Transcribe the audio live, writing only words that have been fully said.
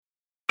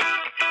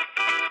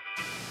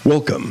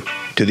Welcome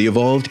to the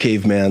Evolved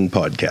Caveman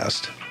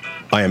Podcast.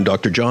 I am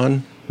Dr.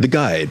 John, the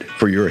guide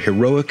for your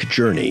heroic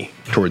journey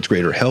towards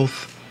greater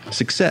health,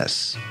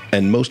 success,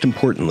 and most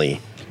importantly,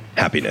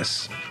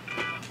 happiness.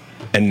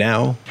 And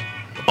now,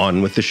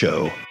 on with the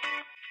show.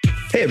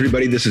 Hey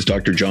everybody, this is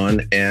Dr.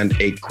 John, and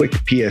a quick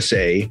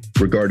PSA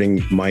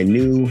regarding my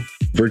new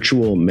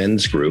virtual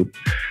men's group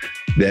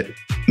that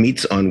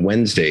meets on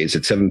Wednesdays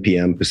at 7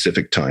 p.m.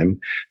 Pacific time.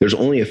 There's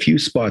only a few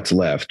spots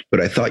left, but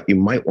I thought you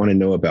might want to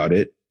know about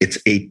it. It's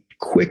a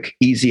quick,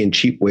 easy, and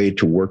cheap way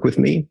to work with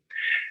me.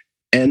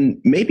 And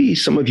maybe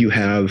some of you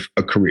have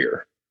a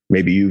career.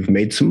 Maybe you've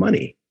made some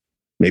money.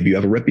 Maybe you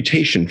have a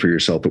reputation for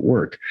yourself at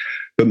work.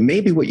 But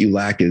maybe what you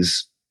lack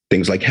is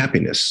things like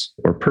happiness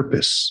or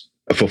purpose,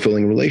 a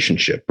fulfilling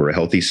relationship, or a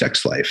healthy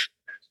sex life.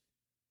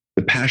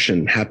 The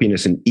passion,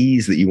 happiness, and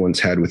ease that you once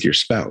had with your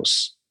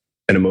spouse.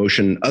 An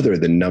emotion other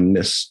than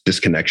numbness,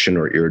 disconnection,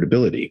 or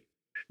irritability.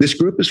 This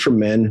group is for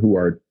men who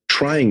are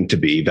trying to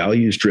be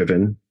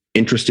values-driven,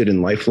 interested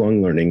in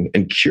lifelong learning,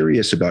 and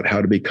curious about how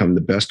to become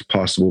the best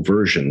possible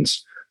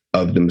versions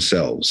of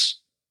themselves.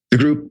 The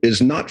group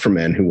is not for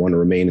men who want to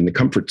remain in the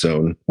comfort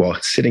zone while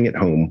sitting at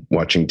home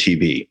watching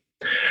TV.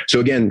 So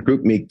again,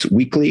 group meets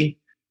weekly,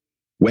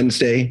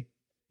 Wednesday,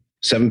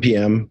 7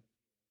 p.m.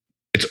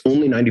 It's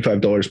only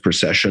 $95 per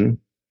session,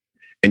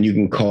 and you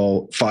can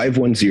call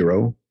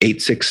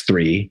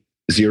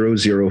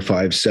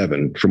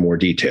 510-863-0057 for more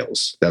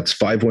details. That's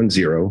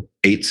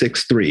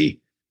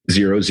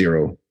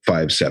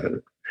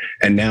 510-863-0057.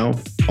 And now,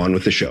 on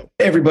with the show.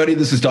 Hey, everybody,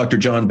 this is Dr.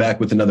 John back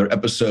with another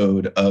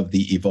episode of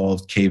the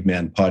Evolved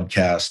Caveman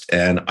Podcast.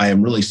 And I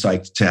am really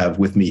psyched to have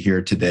with me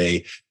here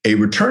today a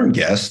return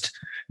guest,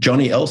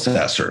 Johnny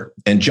Elsasser.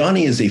 And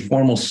Johnny is a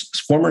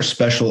former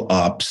Special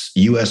Ops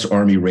U.S.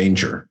 Army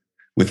Ranger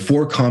with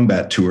 4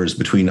 combat tours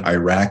between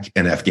Iraq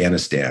and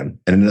Afghanistan,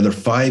 and another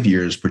 5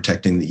 years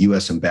protecting the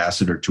U.S.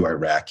 ambassador to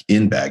Iraq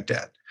in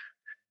Baghdad.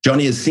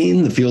 Johnny has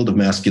seen the field of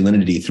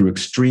masculinity through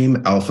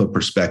extreme alpha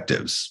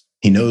perspectives.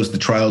 He knows the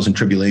trials and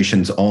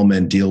tribulations all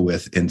men deal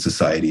with in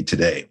society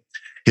today.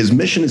 His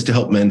mission is to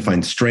help men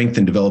find strength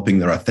in developing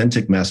their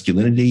authentic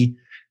masculinity,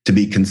 to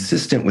be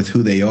consistent with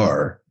who they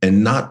are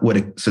and not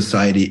what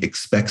society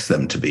expects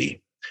them to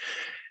be.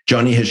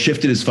 Johnny has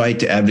shifted his fight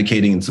to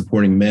advocating and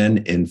supporting men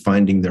in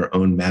finding their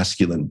own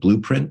masculine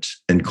blueprint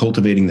and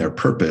cultivating their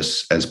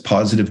purpose as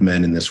positive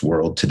men in this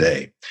world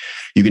today.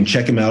 You can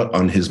check him out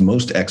on his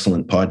most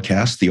excellent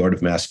podcast, The Art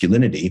of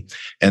Masculinity.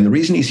 And the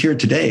reason he's here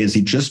today is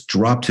he just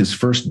dropped his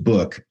first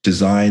book,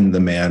 Design the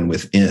Man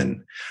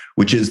Within,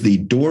 which is the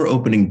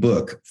door-opening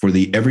book for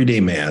the everyday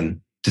man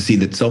to see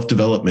that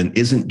self-development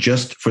isn't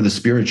just for the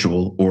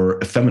spiritual or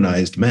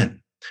effeminized men.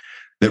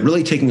 That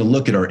really taking a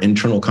look at our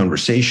internal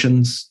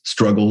conversations,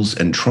 struggles,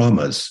 and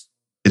traumas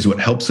is what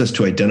helps us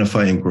to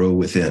identify and grow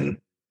within,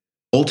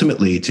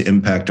 ultimately to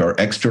impact our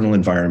external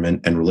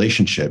environment and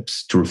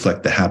relationships to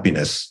reflect the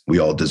happiness we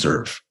all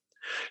deserve.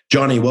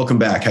 Johnny, welcome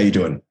back. How you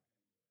doing?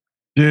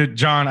 Dude,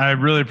 John, I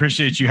really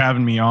appreciate you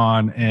having me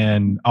on,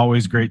 and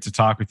always great to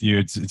talk with you.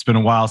 It's been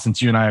a while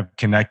since you and I have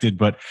connected,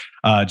 but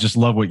just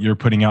love what you're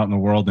putting out in the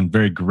world, and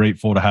very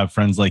grateful to have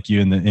friends like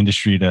you in the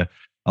industry to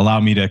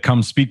allow me to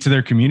come speak to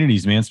their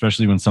communities, man,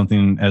 especially when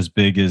something as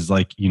big as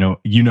like,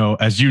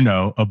 as you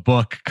know, a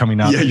book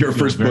coming out. Yeah, your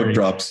first book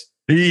drops.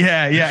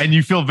 Yeah. And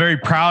you feel very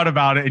proud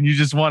about it and you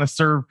just want to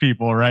serve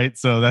people, right?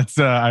 So that's,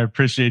 I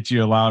appreciate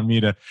you allowing me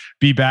to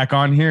be back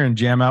on here and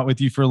jam out with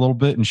you for a little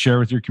bit and share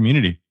with your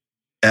community.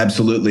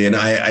 Absolutely. And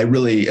I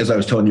really, as I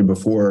was telling you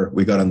before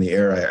we got on the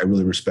air, I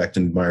really respect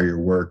and admire your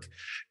work.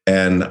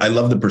 And I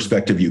love the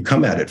perspective you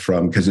come at it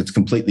from, because it's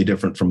completely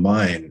different from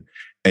mine.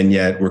 And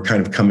yet we're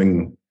kind of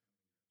coming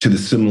to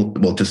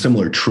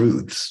similar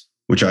truths,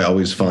 which I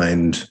always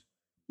find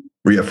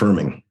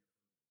reaffirming.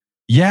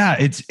 Yeah,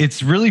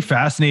 it's really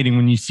fascinating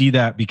when you see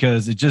that,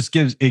 because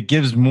it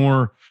gives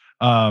more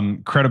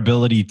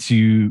credibility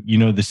to,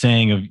 the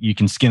saying of you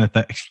can skin a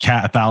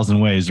cat 1,000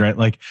 ways, right?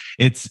 Like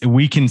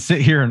we can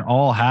sit here and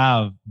all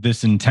have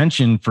this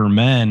intention for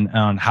men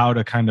on how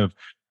to kind of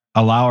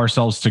allow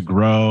ourselves to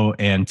grow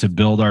and to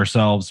build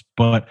ourselves,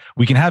 but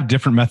we can have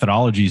different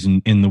methodologies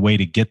in the way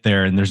to get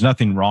there. And there's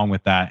nothing wrong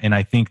with that. And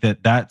I think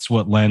that that's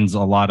what lends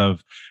a lot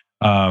of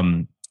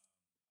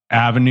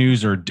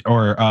avenues or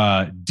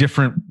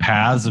different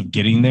paths of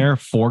getting there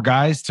for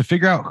guys to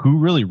figure out who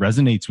really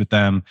resonates with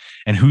them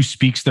and who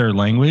speaks their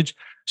language.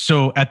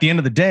 So at the end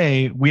of the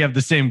day, we have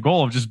the same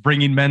goal of just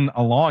bringing men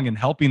along and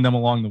helping them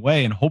along the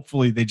way. And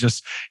hopefully they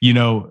just,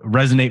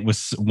 resonate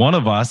with one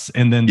of us,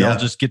 and then they'll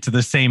just get to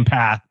the same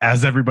path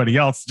as everybody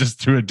else, just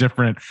through a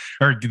different,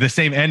 or the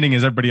same ending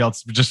as everybody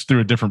else, just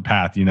through a different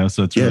path,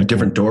 So it's really a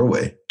different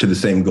doorway to the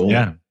same goal.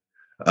 Yeah.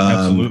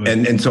 Absolutely.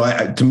 And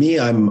so to me,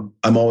 I'm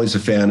always a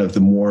fan of the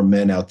more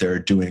men out there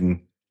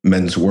doing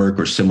men's work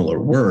or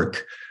similar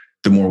work,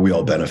 the more we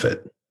all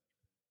benefit.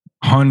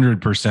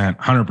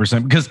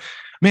 100%. Because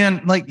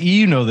Man, like,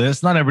 you know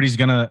this, not everybody's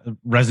going to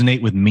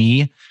resonate with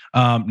me.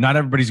 Not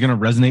everybody's going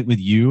to resonate with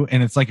you.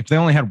 And it's like, if they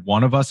only had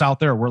one of us out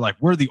there,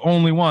 we're the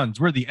only ones,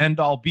 we're the end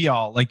all be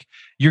all, like,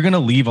 you're going to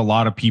leave a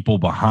lot of people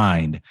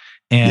behind.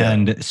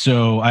 And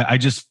so I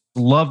just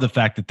love the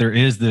fact that there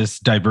is this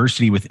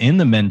diversity within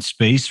the men's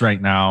space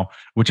right now,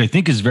 which I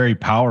think is very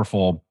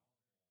powerful.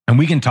 And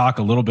we can talk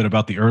a little bit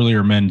about the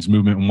earlier men's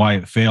movement and why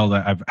it failed.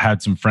 I've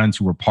had some friends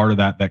who were part of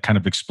that kind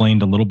of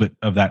explained a little bit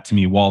of that to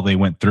me while they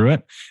went through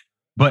it.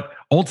 But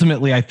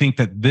ultimately, I think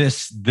that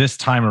this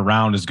time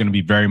around is going to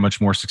be very much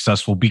more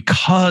successful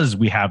because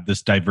we have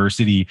this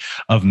diversity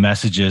of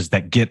messages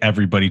that get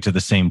everybody to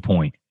the same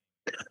point.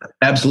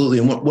 Absolutely.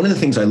 And one of the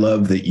things I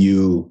love that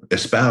you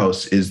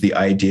espouse is the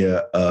idea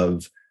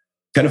of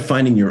kind of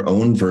finding your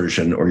own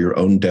version or your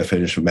own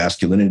definition of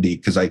masculinity,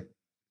 because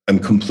I'm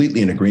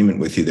completely in agreement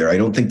with you there. I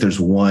don't think there's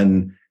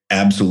one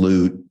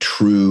absolute,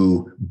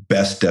 true,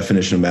 best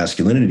definition of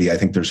masculinity. I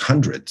think there's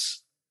hundreds.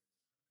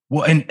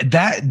 Well, and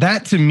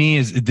that to me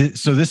is,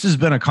 so this has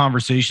been a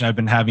conversation I've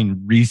been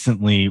having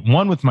recently,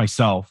 one with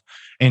myself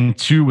and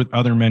two with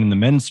other men in the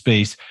men's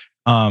space.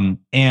 I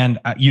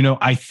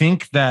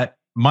think that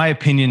my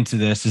opinion to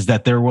this is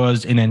that there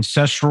was an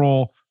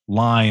ancestral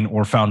line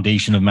or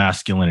foundation of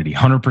masculinity.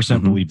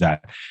 100% believe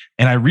that.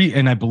 And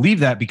I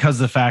believe that because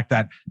of the fact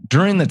that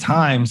during the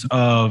times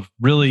of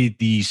really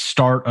the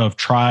start of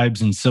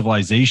tribes and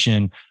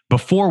civilization,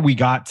 before we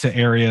got to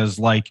areas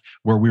like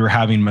where we were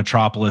having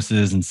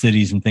metropolises and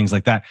cities and things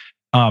like that,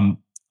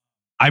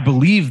 I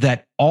believe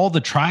that all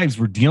the tribes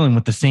were dealing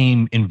with the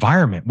same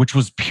environment, which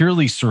was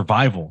purely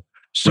survival.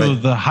 So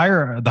the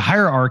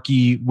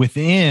hierarchy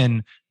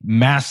within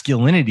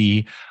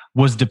masculinity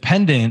was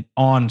dependent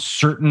on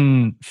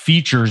certain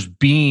features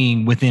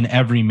being within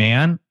every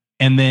man.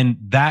 And then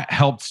that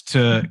helped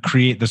to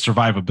create the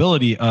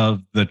survivability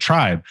of the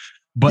tribe.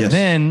 But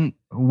then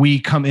we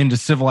come into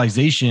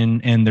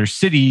civilization and there's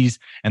cities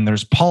and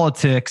there's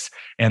politics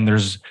and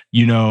there's,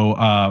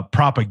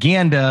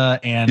 propaganda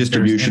and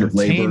distribution of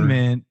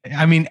labor.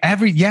 I mean,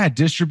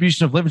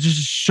 distribution of labor,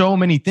 just so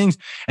many things.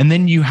 And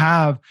then you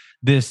have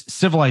this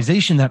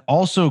civilization that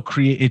also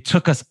it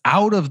took us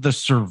out of the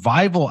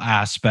survival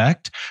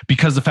aspect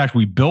because the fact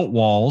we built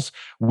walls,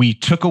 we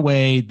took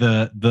away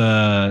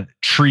the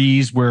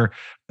trees where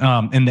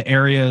in the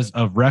areas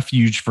of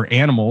refuge for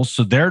animals.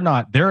 So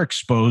they're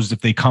exposed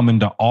if they come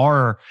into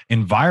our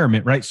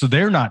environment, right? So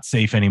they're not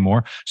safe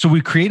anymore. So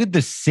we created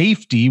this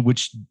safety,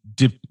 which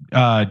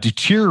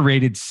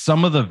deteriorated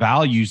some of the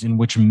values in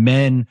which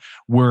men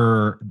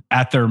were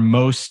at their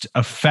most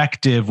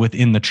effective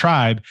within the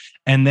tribe.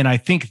 And then I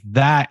think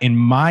that, in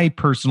my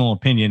personal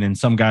opinion, and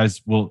some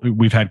guys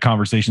we've had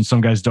conversations,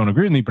 some guys don't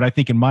agree with me, but I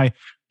think in my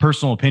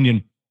personal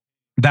opinion,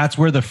 that's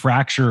where the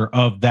fracture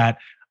of that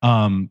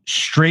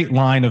straight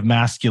line of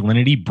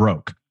masculinity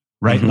broke,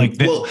 right? Like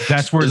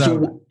that's where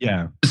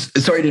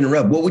Sorry to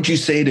interrupt. What would you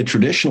say to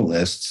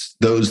traditionalists,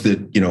 those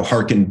that,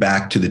 harken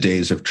back to the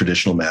days of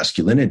traditional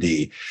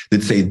masculinity,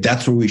 that say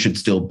that's where we should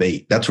still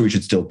be? That's where we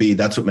should still be.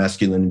 That's what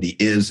masculinity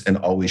is and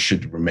always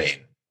should remain.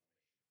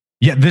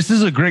 Yeah, this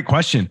is a great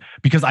question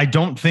because I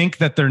don't think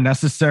that they're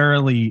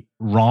necessarily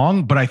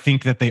wrong, but I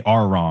think that they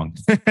are wrong.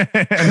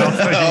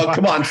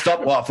 Come on,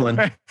 stop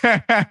waffling.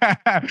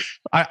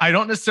 I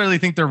don't necessarily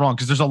think they're wrong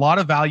because there's a lot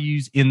of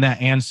values in that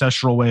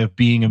ancestral way of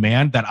being a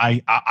man that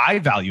I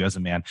value as a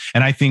man.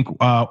 And I think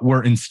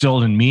were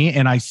instilled in me,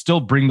 and I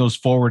still bring those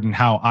forward in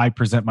how I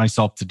present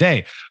myself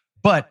today.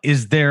 But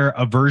is there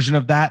a version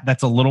of that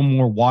that's a little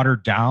more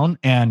watered down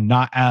and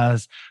not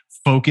as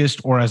focused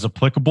or as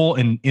applicable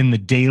in the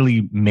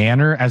daily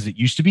manner as it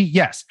used to be?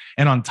 Yes.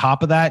 And on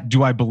top of that,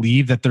 do I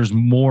believe that there's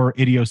more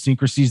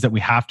idiosyncrasies that we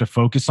have to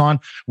focus on,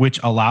 which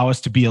allow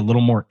us to be a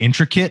little more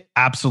intricate?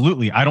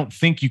 Absolutely. I don't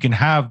think you can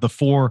have a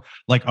 4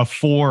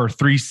 or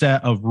 3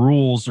 set of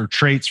rules or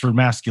traits for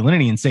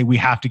masculinity and say we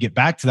have to get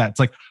back to that. It's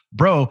like,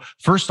 bro,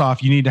 first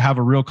off, you need to have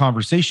a real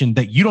conversation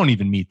that you don't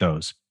even meet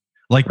those.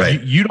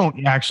 You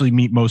don't actually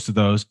meet most of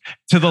those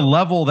to the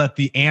level that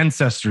the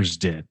ancestors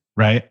did.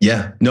 Right.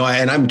 Yeah. No,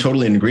 and I'm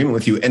totally in agreement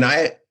with you. And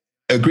I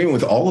agree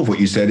with all of what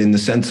you said in the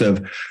sense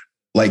of,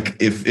 like,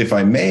 if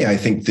I may, I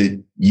think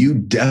that you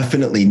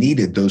definitely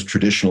needed those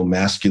traditional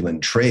masculine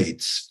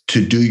traits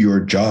to do your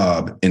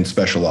job in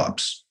special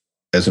ops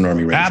as an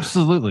Army Ranger.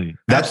 Absolutely.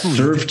 That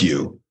served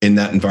you in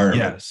that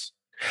environment. Yes.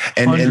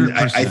 And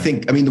I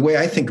think, the way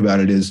I think about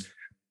it is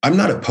I'm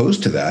not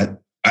opposed to that.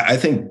 I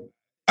think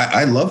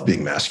I love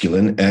being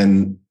masculine,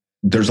 and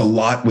there's a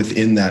lot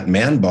within that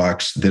man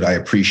box that I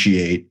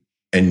appreciate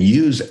and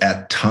use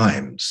at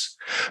times,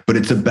 but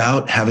it's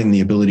about having the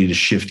ability to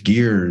shift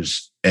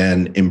gears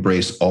and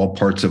embrace all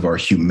parts of our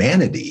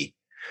humanity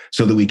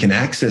so that we can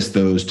access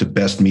those to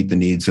best meet the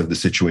needs of the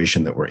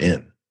situation that we're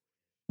in.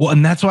 Well,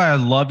 and that's why I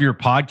love your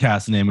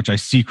podcast name, which I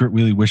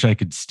secretly wish I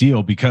could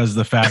steal, because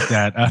the fact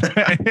that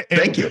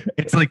thank you.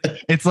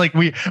 It's like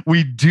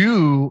we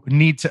do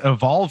need to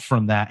evolve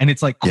from that, and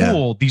it's like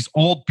cool. These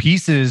old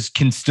pieces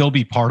can still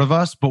be part of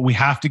us, but we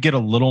have to get a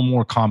little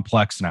more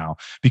complex now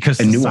because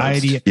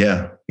society,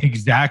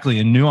 exactly,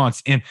 and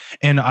nuance.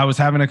 And I was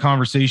having a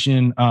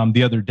conversation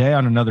the other day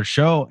on another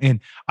show,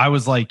 and I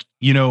was like,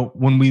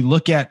 when we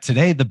look at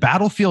today, the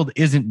battlefield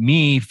isn't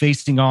me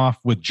facing off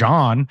with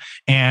John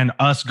and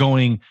us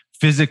going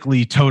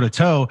physically toe to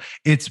toe.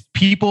 It's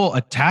people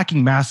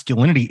attacking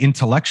masculinity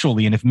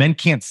intellectually. And if men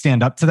can't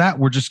stand up to that,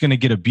 we're just going to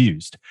get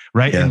abused.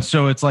 Right. Yeah. And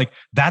so it's like,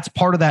 that's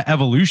part of that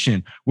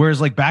evolution. Whereas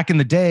like back in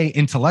the day,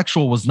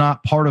 intellectual was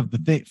not part of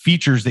the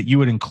features that you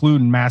would include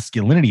in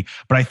masculinity.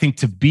 But I think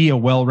to be a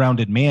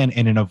well-rounded man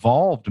and an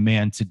evolved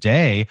man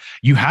today,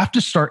 you have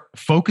to start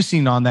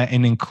focusing on that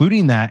and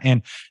including that.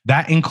 And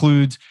that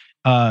includes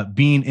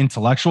being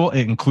intellectual.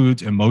 It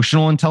includes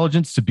emotional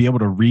intelligence to be able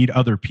to read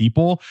other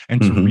people and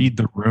to read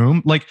the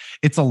room. Like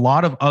it's a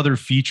lot of other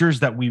features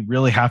that we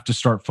really have to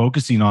start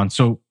focusing on.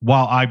 So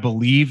while I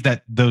believe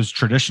that those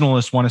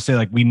traditionalists want to say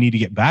like we need to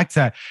get back to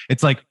that,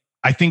 it's like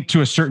I think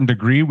to a certain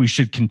degree we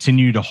should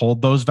continue to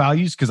hold those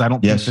values because I don't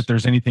think that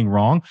there's anything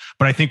wrong.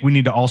 But I think we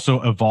need to also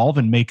evolve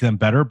and make them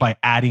better by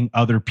adding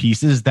other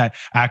pieces that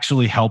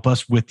actually help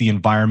us with the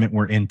environment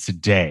we're in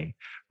today.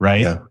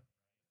 Right? Yeah.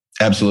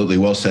 Absolutely.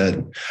 Well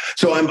said.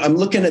 So I'm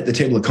looking at the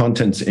table of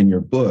contents in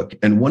your book,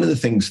 and one of the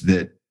things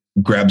that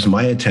grabs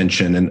my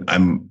attention,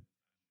 and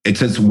it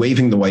says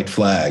waving the white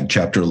flag,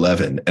 chapter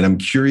 11. And I'm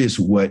curious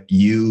what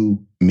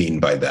you mean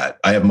by that.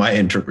 I have my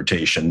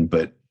interpretation,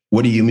 but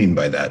what do you mean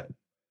by that?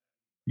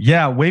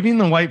 Yeah. Waving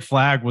the white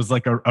flag was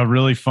like a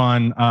really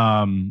fun,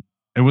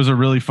 it was a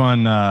really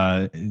fun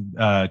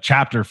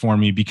chapter for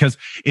me because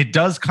it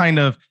does kind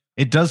of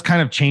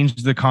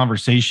change the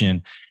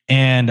conversation.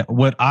 And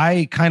what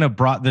I kind of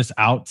brought this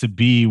out to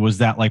be was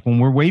that like when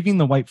we're waving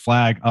the white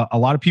flag, a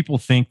lot of people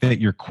think that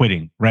you're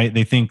quitting, right?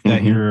 They think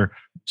that you're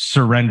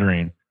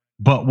surrendering.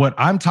 But what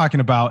I'm talking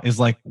about is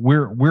like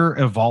we're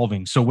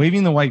evolving. So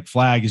waving the white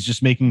flag is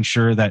just making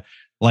sure that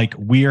like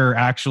we are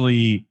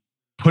actually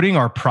putting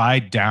our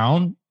pride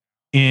down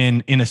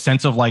in a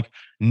sense of like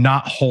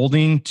not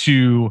holding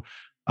to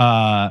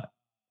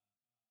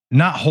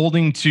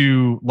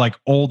like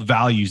old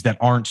values that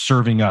aren't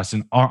serving us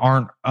and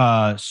aren't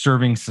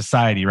serving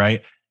society,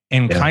 right?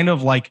 And kind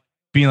of like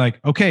being like,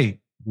 okay,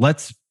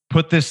 let's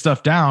put this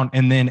stuff down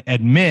and then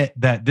admit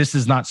that this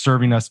is not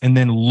serving us and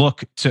then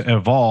look to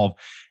evolve.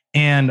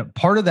 And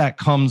part of that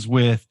comes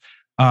with,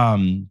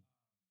 admitting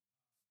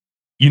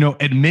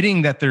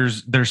that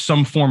there's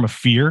some form of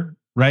fear,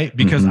 right?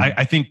 Because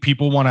I think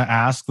people want to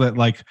ask that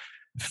like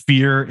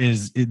fear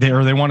is,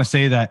 they want to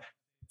say that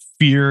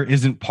fear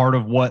isn't part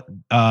of what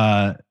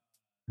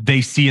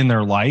they see in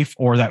their life,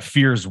 or that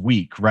fear is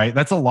weak, right?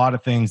 That's a lot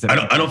of things that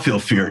I don't feel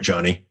fear,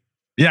 Johnny.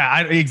 Yeah,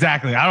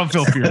 exactly. I don't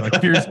feel fear.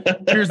 Like fear's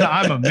that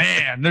I'm a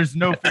man. There's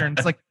no fear, and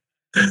it's like,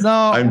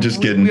 no, I'm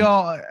just kidding. We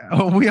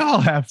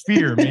all have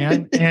fear,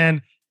 man.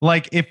 And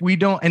like if we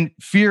don't, and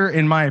fear,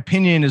 in my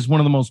opinion, is one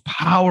of the most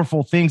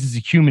powerful things as a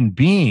human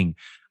being.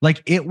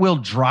 Like it will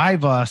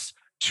drive us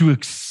to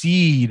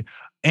exceed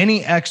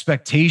any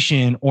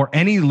expectation or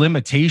any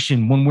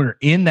limitation when we're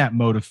in that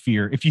mode of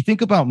fear. If you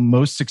think about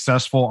most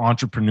successful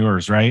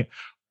entrepreneurs, right?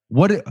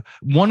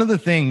 One of the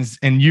things,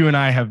 and you and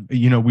I have,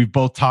 we've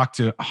both talked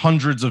to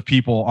hundreds of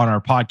people on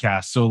our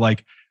podcast. So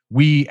like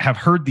we have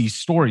heard these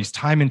stories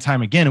time and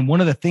time again. And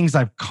one of the things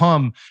I've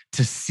come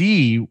to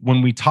see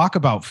when we talk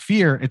about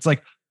fear, it's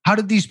like, how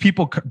did these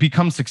people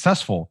become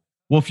successful?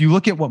 Well, if you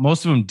look at what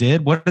most of them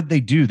did, what did they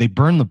do? They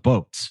burned the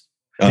boats.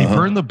 They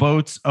burn the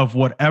boats of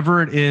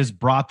whatever it is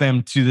brought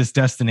them to this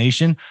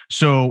destination.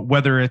 So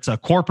whether it's a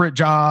corporate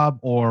job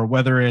or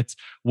whether it's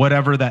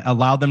whatever that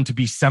allowed them to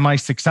be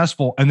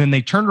semi-successful, and then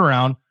they turned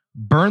around,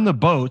 burned the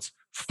boats,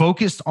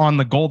 focused on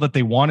the goal that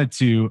they wanted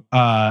to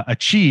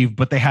achieve,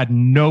 but they had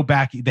no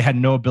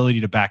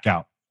ability to back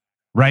out,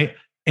 right?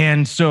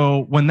 And so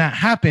when that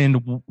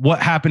happened, what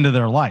happened to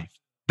their life?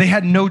 They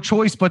had no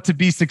choice but to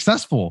be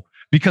successful,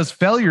 because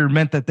failure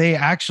meant that they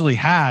actually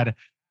had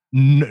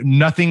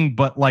nothing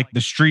but like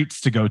the streets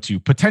to go to.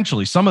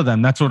 Potentially, some of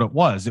them, that's what it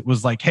was. It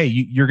was like, hey,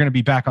 you're going to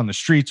be back on the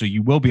streets, or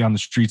you will be on the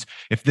streets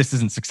if this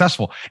isn't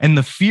successful. And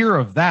the fear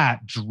of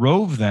that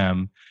drove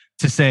them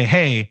to say,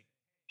 hey,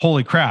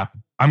 holy crap,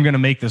 I'm going to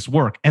make this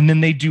work. And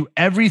then they do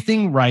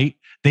everything right.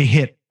 They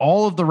hit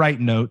all of the right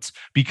notes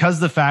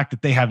because the fact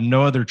that they have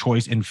no other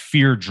choice, and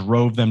fear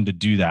drove them to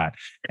do that.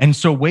 And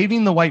so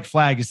waving the white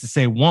flag is to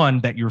say,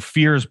 one, that your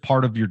fear is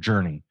part of your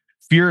journey.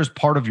 Fear is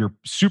part of your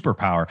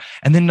superpower.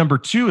 And then number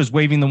two is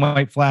waving the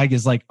white flag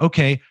is like,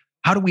 okay,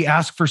 how do we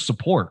ask for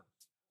support?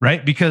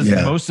 Right? Because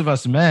most of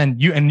us men,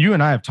 you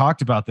and I have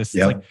talked about this.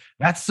 It's like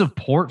that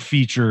support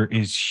feature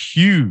is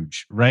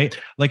huge, right?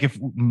 Like if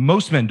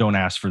most men don't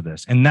ask for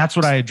this, and that's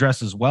what I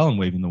address as well in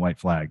waving the white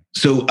flag.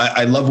 So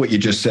I love what you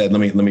just said.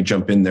 Let me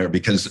jump in there,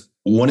 because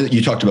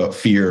you talked about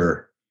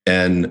fear,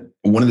 and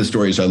one of the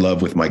stories I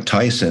love with Mike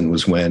Tyson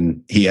was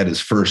when he had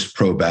his first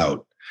pro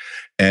bout.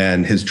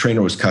 and his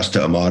trainer was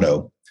Costa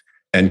Amato.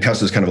 And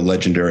Costa is kind of a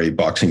legendary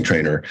boxing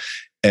trainer.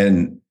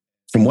 And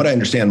from what I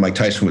understand, Mike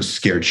Tyson was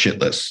scared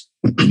shitless,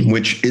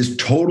 which is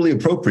totally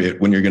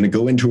appropriate when you're going to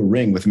go into a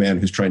ring with a man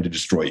who's trying to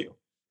destroy you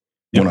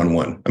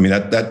one-on-one. I mean,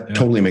 that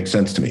totally makes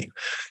sense to me.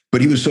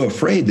 But he was so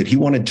afraid that he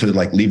wanted to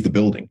like leave the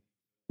building,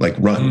 like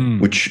run,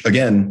 which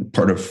again,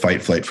 part of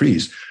fight, flight,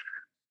 freeze.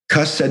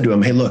 Cuss said to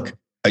him, hey, look,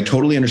 I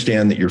totally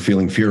understand that you're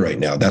feeling fear right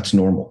now. That's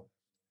normal.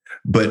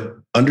 But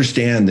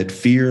understand that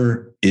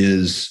fear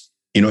is,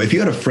 you know, if you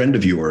had a friend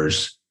of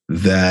yours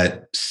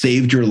that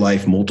saved your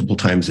life multiple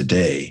times a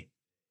day,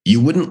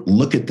 you wouldn't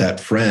look at that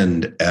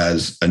friend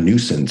as a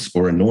nuisance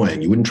or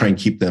annoying. You wouldn't try and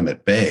keep them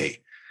at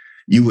bay.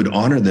 You would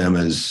honor them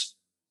as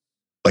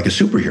like a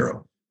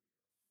superhero.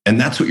 And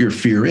that's what your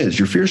fear is.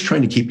 Your fear is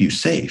trying to keep you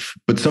safe,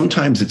 but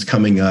sometimes it's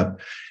coming up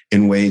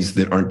in ways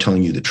that aren't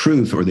telling you the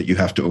truth or that you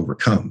have to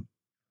overcome.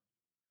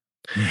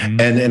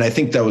 And I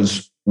think that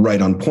was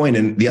right on point.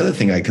 And the other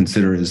thing I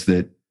consider is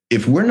that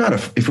if we're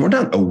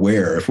not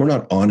aware, if we're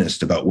not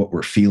honest about what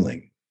we're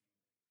feeling,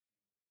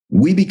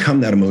 we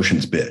become that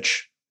emotion's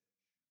bitch.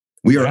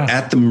 We are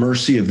at the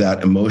mercy of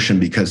that emotion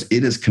because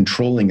it is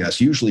controlling us,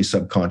 usually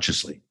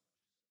subconsciously.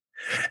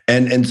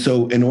 And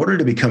so in order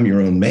to become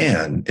your own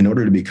man, in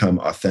order to become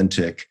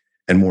authentic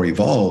and more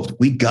evolved,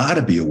 we got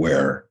to be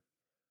aware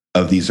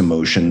of these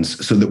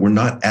emotions so that we're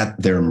not at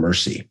their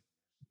mercy.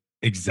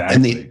 Exactly.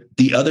 And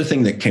the other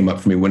thing that came up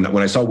for me when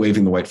I saw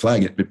waving the white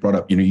flag, it brought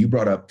up, you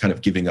brought up kind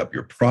of giving up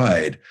your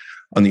pride.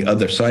 On the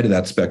other side of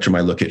that spectrum,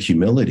 I look at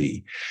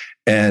humility.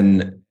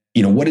 And,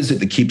 what is it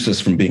that keeps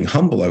us from being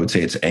humble? I would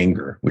say it's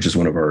anger, which is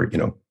one of our,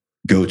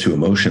 go-to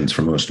emotions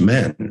for most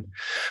men.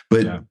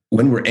 But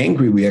when we're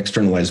angry, we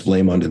externalize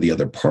blame onto the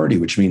other party,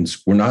 which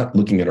means we're not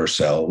looking at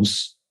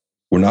ourselves.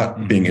 We're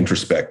not being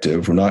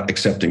introspective. We're not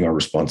accepting our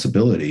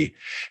responsibility.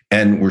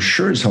 And we're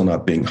sure as hell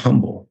not being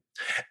humble.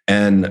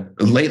 And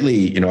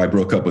lately, I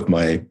broke up with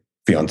my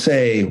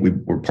fiance. We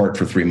were apart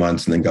for 3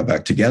 months and then got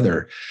back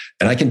together.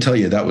 And I can tell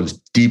you that was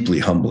deeply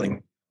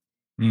humbling.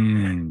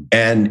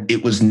 And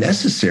it was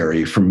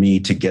necessary for me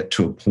to get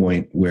to a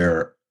point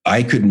where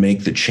I could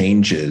make the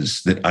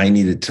changes that I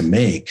needed to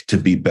make to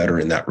be better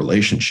in that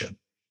relationship.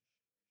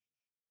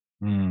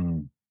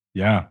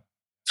 Yeah.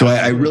 So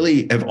I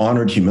really have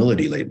honored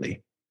humility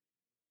lately.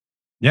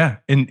 Yeah.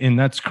 And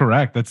that's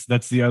correct.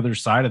 That's the other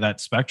side of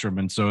that spectrum.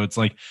 And so it's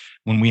like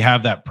when we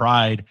have that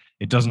pride,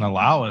 it doesn't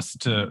allow us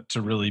to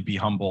really be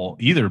humble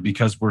either,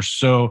 because we're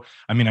so,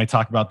 I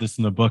talk about this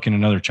in the book in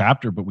another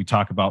chapter, but we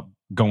talk about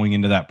going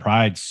into that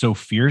pride so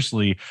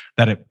fiercely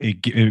that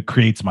it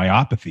creates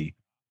myopathy.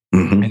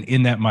 And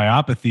in that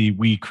myopathy,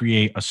 we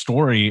create a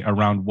story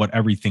around what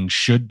everything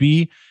should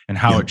be and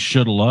how it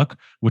should look,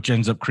 which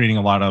ends up creating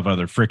a lot of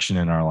other friction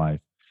in our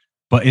life.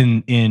 But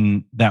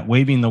in that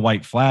waving the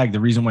white flag, the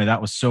reason why that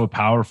was so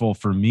powerful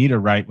for me to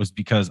write was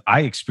because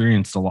I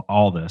experienced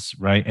all this,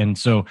 right? And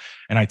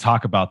I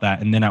talk about that.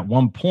 And then at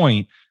one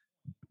point,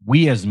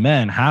 we as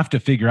men have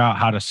to figure out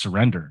how to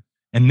surrender.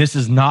 And this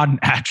is not an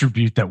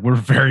attribute that we're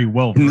very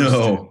well versed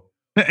in.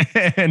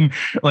 And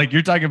like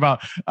you're talking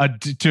about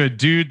to a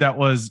dude that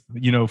was,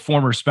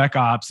 former spec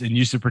ops and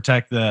used to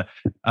protect the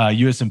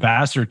U.S.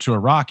 ambassador to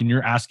Iraq, and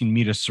you're asking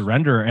me to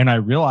surrender. And I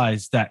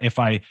realized that if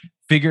I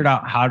figured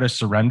out how to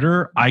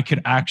surrender, I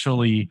could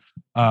actually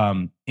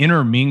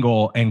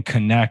intermingle and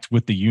connect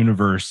with the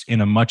universe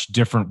in a much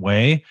different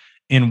way,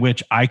 in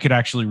which I could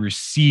actually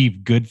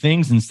receive good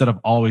things instead of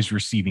always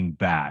receiving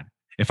bad.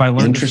 If I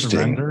learned to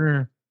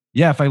surrender,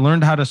 if I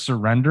learned how to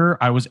surrender,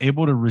 I was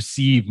able to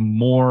receive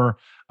more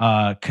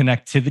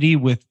connectivity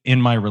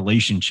within my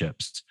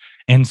relationships.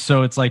 And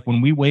so it's like when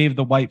we wave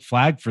the white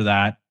flag for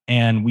that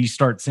and we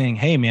start saying,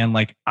 hey man,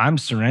 like I'm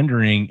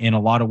surrendering in a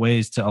lot of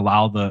ways to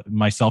allow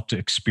myself to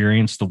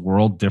experience the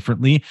world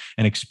differently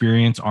and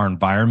experience our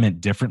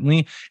environment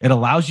differently. It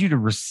allows you to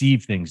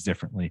receive things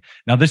differently.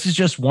 Now, this is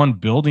just one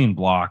building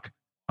block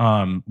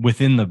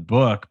within the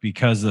book,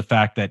 because of the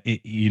fact that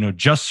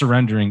just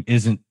surrendering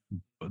isn't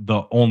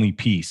the only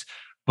piece.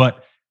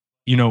 But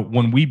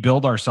when we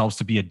build ourselves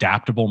to be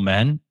adaptable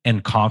men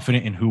and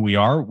confident in who we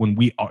are, when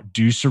we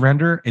do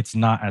surrender, it's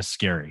not as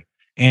scary.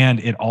 And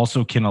it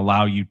also can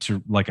allow you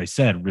to, like I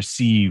said,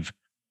 receive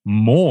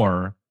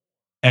more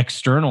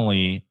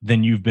externally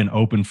than you've been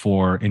open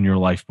for in your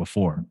life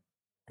before.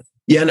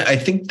 Yeah. And I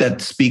think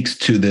that speaks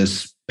to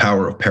this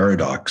power of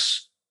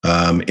paradox,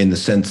 in the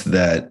sense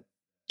that,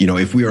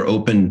 if we are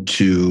open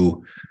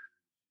to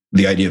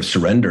the idea of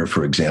surrender,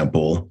 for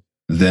example,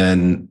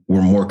 then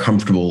we're more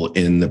comfortable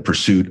in the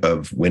pursuit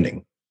of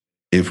winning.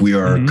 If we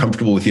are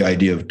comfortable with the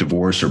idea of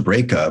divorce or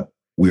breakup,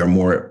 we are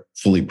more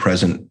fully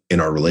present in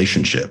our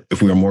relationship.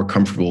 If we are more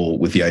comfortable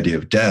with the idea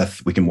of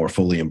death, we can more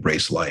fully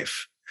embrace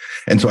life.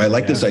 And so I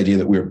like this idea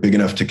that we're big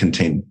enough to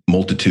contain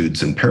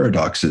multitudes and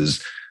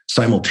paradoxes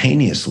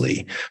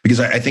simultaneously,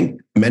 because I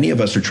think many of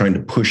us are trying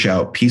to push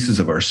out pieces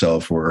of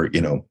ourselves or,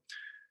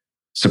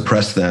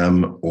 suppress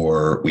them,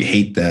 or we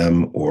hate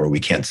them, or we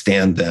can't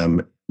stand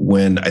them,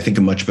 when I think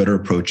a much better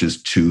approach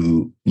is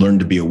to learn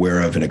to be aware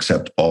of and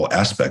accept all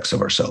aspects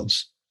of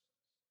ourselves.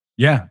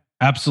 Yeah,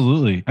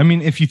 Absolutely. I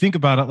mean, if you think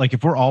about it, like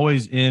if we're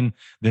always in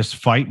this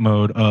fight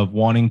mode of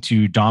wanting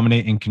to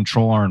dominate and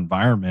control our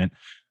environment,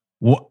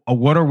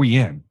 what are we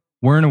in?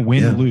 We're in a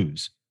win Yeah.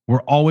 lose.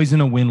 We're always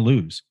in a win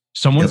lose.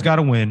 Someone's Yep. got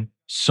to win,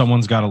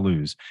 someone's got to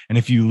lose. And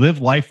if you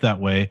live life that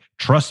way,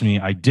 trust me,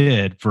 I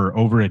did for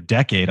over a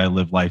decade. I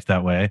lived life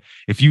that way.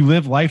 If you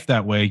live life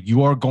that way,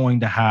 you are going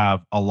to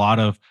have a lot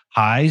of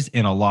highs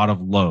and a lot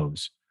of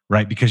lows,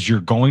 right? Because you're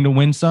going to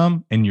win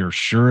some and you're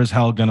sure as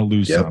hell going to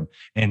lose Yep. some.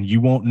 And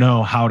you won't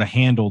know how to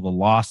handle the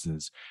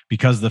losses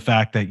because of the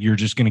fact that you're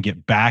just going to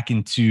get back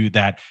into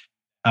that,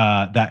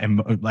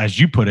 as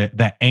you put it,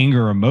 that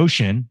anger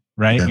emotion,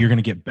 right? Yeah. You're going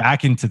to get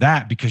back into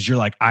that because you're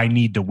like, I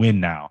need to win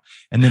now.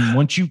 And then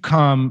once you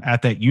come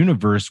at that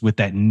universe with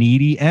that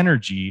needy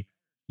energy,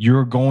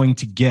 you're going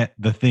to get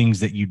the things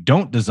that you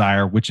don't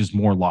desire, which is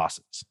more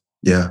losses.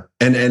 Yeah.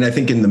 And I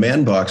think in the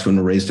man box, when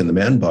we're raised in the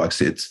man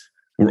box,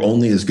 we're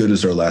only as good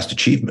as our last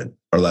achievement,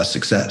 our last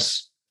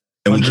success.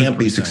 And we can't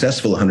be 100%.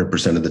 successful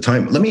 100% of the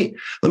time. Let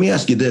me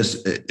ask you this.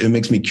 It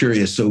makes me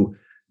curious. So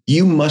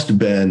you must have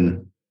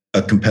been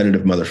a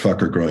competitive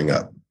motherfucker growing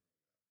up.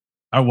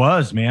 I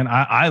was, man.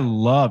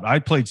 I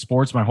played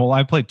sports my whole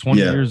life. I played 20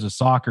 years of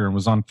soccer and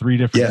was on 3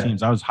 different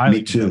teams. I was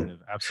highly competitive.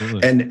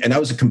 Absolutely. And I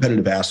was a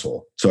competitive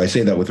asshole. So I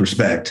say that with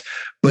respect.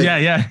 But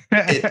yeah.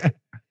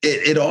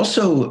 it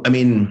also, I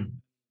mean,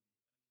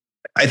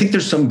 I think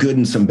there's some good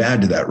and some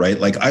bad to that, right?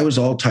 Like I was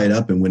all tied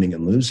up in winning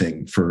and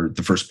losing for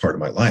the first part of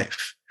my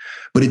life,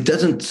 but it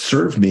doesn't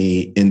serve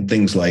me in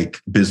things like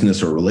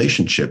business or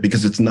relationship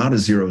because it's not a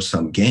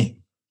zero-sum game.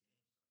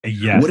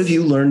 Yes. What have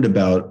you learned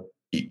about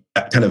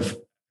kind of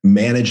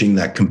managing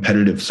that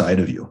competitive side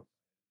of you?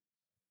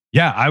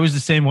 Yeah, I was the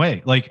same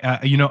way. Like,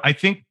 I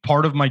think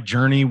part of my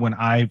journey when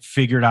I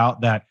figured out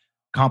that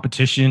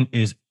competition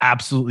is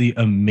absolutely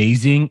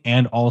amazing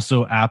and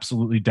also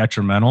absolutely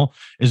detrimental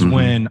is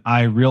when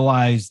I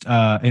realized,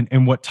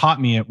 and what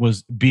taught me it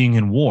was being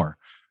in war.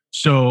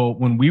 So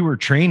when we were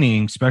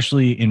training,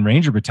 especially in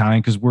Ranger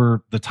Battalion, because we're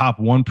the top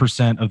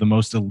 1% of the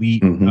most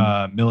elite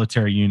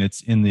military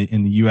units in the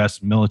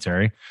U.S.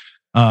 military,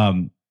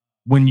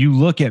 when you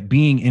look at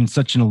being in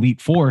such an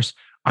elite force,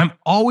 I'm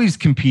always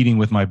competing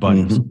with my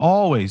buddies.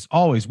 Always.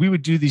 We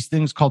would do these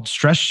things called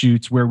stress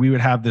shoots where we would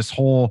have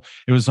it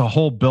was a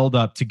whole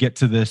buildup to get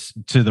to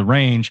the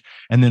range.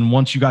 And then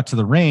once you got to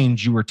the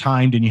range, you were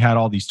timed and you had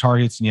all these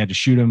targets and you had to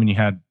shoot them and you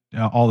had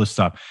all this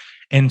stuff.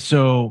 And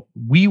so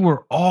we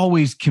were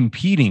always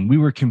competing. We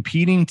were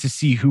competing to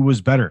see who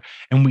was better.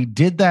 And we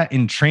did that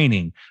in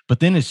training. But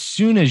then as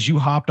soon as you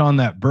hopped on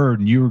that bird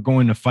and you were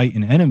going to fight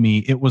an enemy,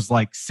 it was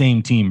like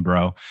same team,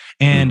 bro.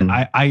 And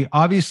I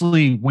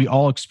obviously, we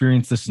all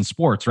experience this in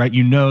sports, right?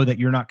 You know that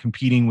you're not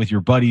competing with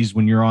your buddies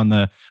when you're on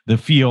the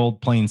field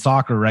playing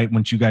soccer, right?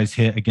 Once you guys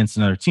hit against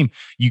another team,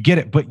 you get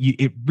it. But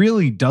it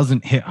really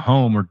doesn't hit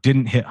home or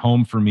didn't hit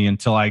home for me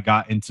until I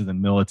got into the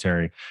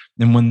military.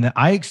 And when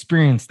I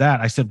experienced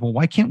that, I said, well,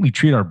 why can't we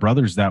treat our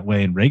brothers that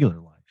way in regular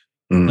life?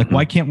 Like,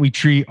 why can't we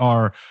treat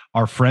our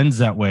friends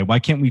that way? Why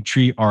can't we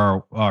treat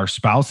our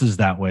spouses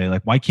that way?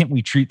 Like, why can't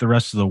we treat the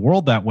rest of the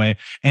world that way?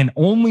 And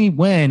only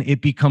when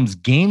it becomes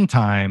game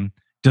time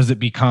does it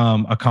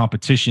become a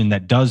competition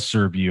that does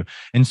serve you.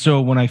 And so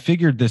when I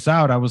figured this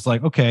out, I was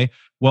like, okay,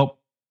 well,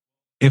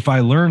 if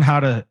I learn how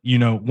to,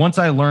 once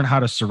I learned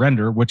how to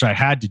surrender, which I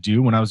had to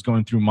do when I was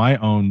going through my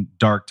own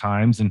dark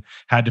times and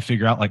had to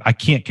figure out, like, I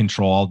can't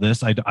control all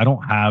this. I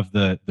don't have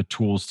the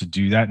tools to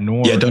do that.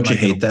 Nor don't you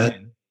hate that?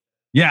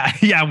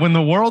 Yeah. When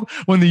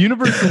the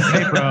universe says,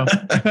 hey, bro,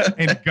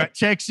 and gut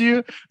checks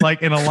you,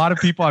 like, and a lot of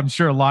people, I'm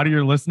sure a lot of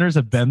your listeners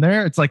have been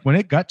there. It's like when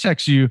it gut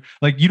checks you,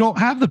 like, you don't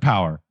have the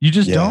power. You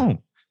just don't.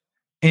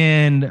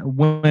 And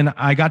when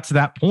I got to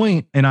that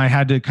point and I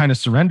had to kind of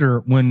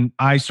surrender, when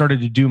I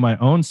started to do my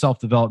own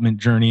self-development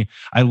journey,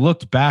 I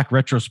looked back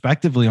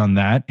retrospectively on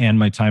that and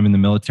my time in the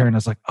military. And I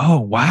was like, oh,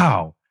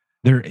 wow,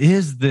 there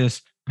is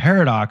this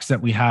paradox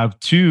that we have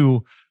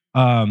to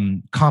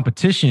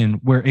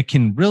competition where it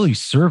can really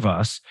serve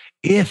us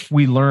if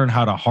we learn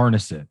how to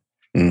harness it.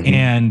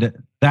 And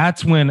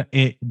that's when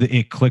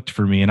it clicked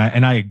for me. And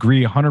I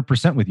agree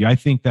 100% with you. I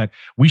think that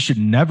we should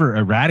never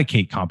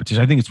eradicate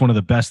competition. I think it's one of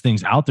the best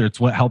things out there. It's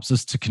what helps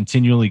us to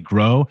continually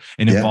grow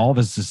and evolve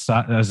as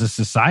a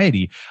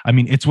society. I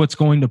mean, it's what's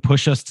going to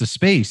push us to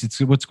space. It's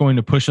what's going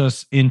to push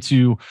us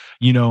into,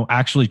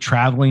 actually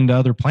traveling to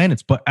other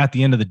planets. But at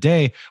the end of the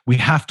day, we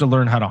have to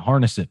learn how to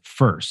harness it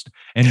first.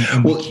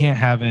 And we can't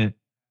have it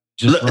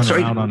just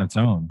run around on its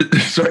own.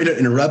 Sorry to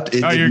interrupt.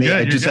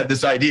 I just had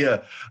this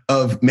idea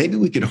of maybe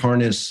we could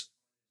harness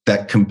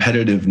that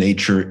competitive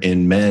nature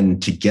in men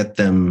to get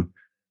them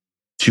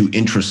to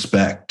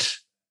introspect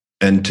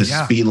and to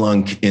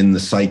spelunk in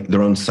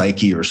their own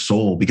psyche or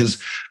soul.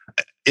 Because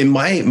in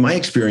my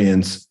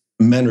experience,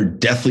 men are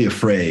deathly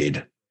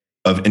afraid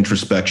of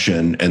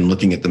introspection and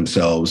looking at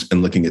themselves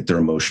and looking at their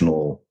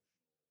emotional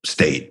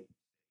state.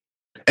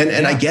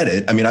 And I get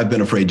it. I mean, I've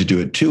been afraid to do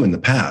it too in the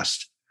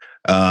past.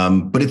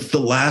 But it's the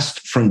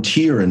last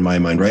frontier in my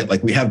mind, right?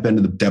 Like we have been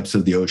to the depths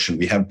of the ocean.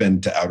 We have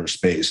been to outer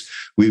space.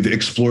 We've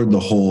explored the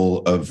whole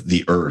of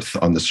the earth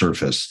on the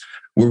surface.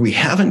 Where we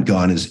haven't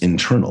gone is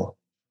internal.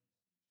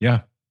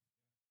 Yeah.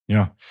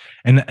 Yeah.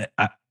 And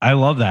I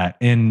love that.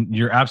 And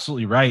you're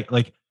absolutely right.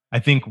 Like, I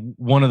think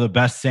one of the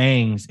best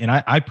sayings, and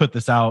I put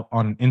this out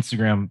on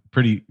Instagram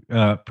pretty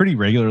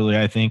regularly,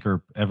 I think,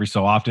 or every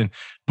so often,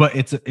 but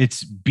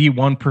it's be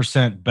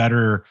 1%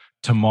 better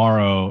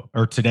tomorrow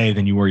or today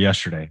than you were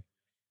yesterday.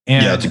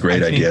 And yeah, it's a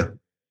great idea.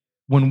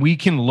 When we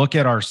can look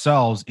at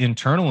ourselves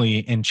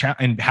internally and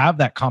have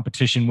that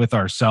competition with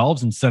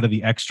ourselves instead of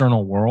the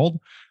external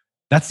world,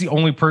 that's the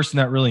only person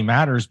that really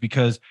matters,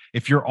 because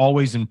if you're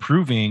always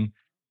improving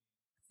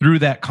through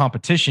that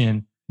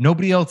competition,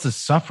 nobody else is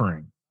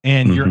suffering.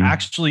 And you're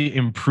actually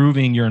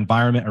improving your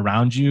environment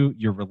around you,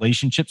 your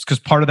relationships, because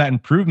part of that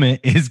improvement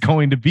is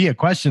going to be a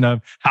question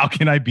of how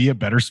can I be a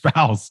better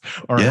spouse,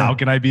 or how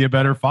can I be a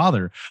better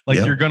father? Like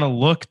you're going to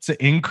look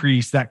to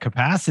increase that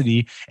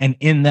capacity. And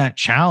in that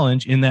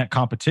challenge, in that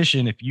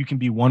competition, if you can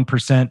be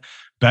 1%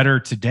 better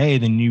today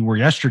than you were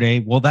yesterday,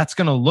 well, that's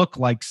going to look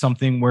like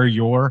something where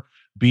you're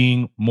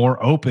being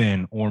more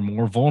open or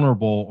more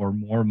vulnerable or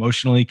more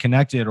emotionally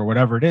connected or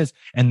whatever it is.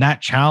 And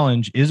that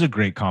challenge is a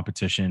great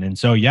competition. And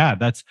so, yeah,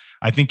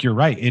 I think you're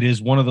right. It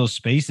is one of those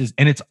spaces,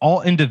 and it's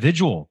all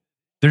individual.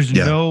 There's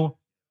no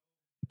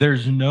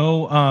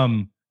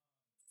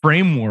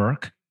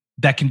framework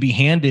that can be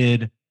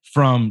handed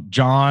from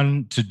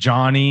John to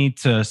Johnny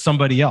to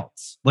somebody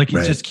else. Like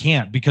it just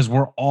can't, because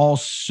we're all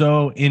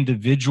so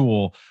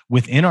individual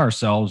within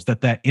ourselves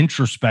that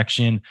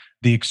introspection,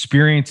 the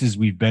experiences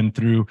we've been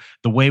through,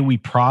 the way we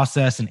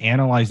process and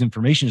analyze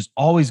information is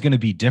always going to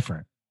be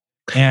different.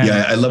 And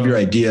yeah, I love your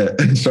idea.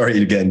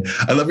 Sorry again.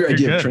 I love your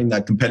idea of turning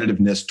that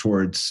competitiveness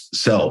towards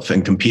self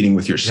and competing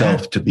with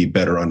yourself to be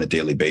better on a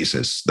daily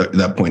basis.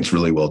 That point's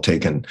really well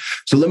taken.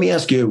 So let me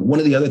ask you, one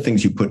of the other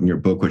things you put in your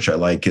book, which I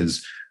like,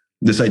 is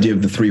this idea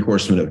of the three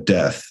horsemen of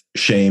death: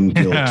 shame,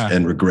 guilt,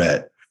 and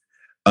regret.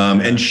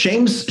 And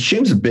shame's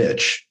a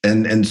bitch.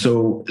 And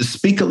so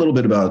speak a little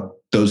bit about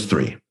those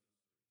three.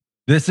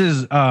 This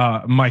is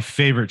my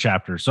favorite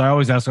chapter. So I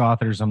always ask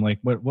authors, I'm like,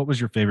 what was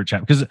your favorite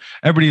chapter? Because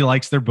everybody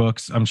likes their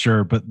books, I'm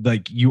sure, but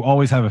like you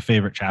always have a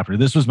favorite chapter.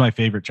 This was my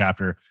favorite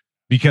chapter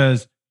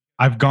because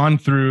I've gone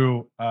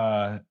through,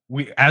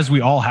 as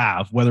we all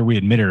have, whether we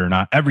admit it or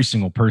not, every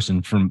single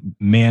person from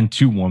man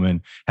to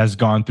woman has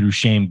gone through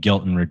shame,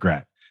 guilt, and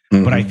regret.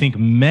 But I think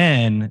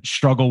men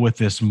struggle with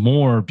this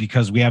more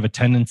because we have a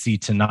tendency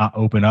to not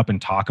open up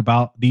and talk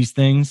about these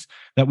things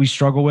that we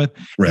struggle with.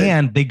 Right.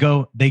 And they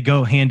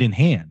go hand in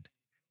hand.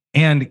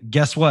 And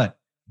guess what?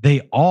 They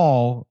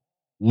all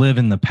live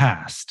in the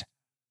past.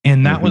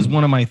 And that was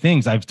one of my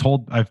things. I've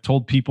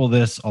told people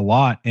this a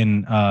lot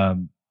in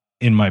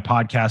my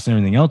podcast and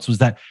everything else, was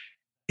that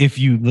if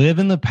you live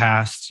in the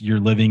past, you're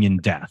living in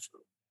death.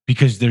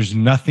 Because there's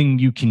nothing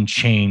you can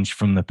change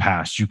from the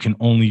past. You can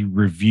only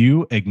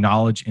review,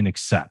 acknowledge, and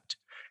accept.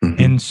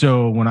 And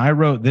so when I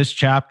wrote this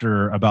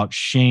chapter about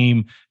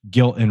shame,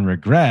 guilt, and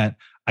regret,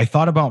 I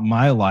thought about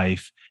my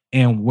life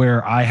and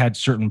where I had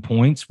certain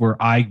points where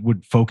I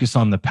would focus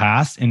on the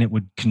past and it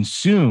would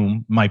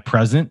consume my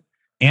present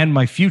and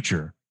my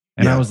future.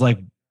 And I was like,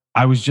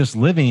 I was just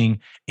living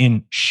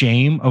in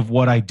shame of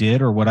what I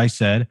did or what I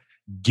said,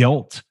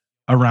 guilt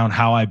around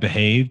how I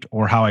behaved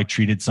or how I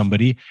treated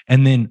somebody,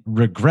 and then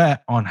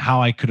regret on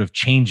how I could have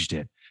changed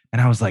it.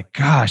 And I was like,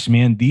 gosh,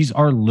 man, these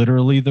are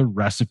literally the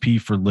recipe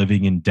for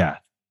living in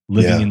death,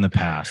 living in the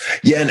past.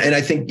 Yeah. And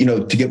I think,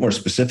 to get more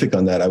specific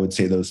on that, I would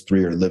say those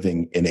three are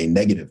living in a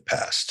negative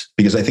past,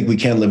 because I think we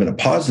can live in a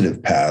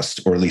positive past,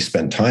 or at least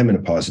spend time in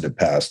a positive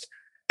past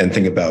and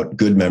think about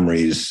good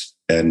memories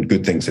and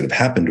good things that have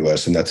happened to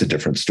us. And that's a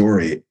different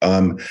story.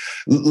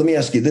 Let me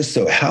ask you this.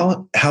 So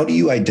how do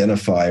you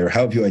identify, or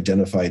how have you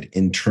identified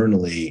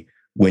internally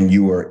when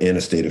you are in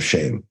a state of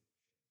shame?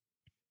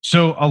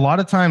 So a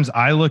lot of times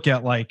I look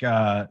at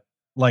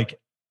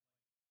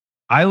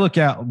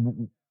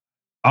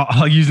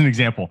I'll use an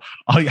example.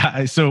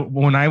 So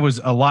when I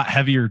was a lot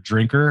heavier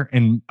drinker,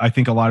 and I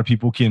think a lot of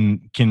people can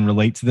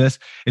relate to this,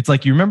 it's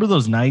like, you remember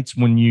those nights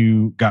when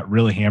you got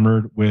really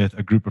hammered with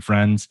a group of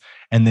friends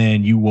and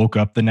then you woke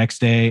up the next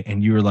day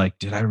and you were like,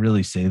 did I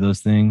really say those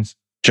things?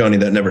 Johnny,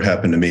 that never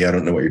happened to me. I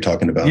don't know what you're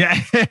talking about. Yeah.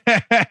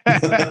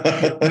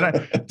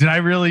 Did I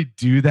really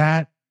do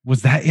that?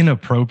 Was that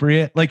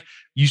inappropriate? Like,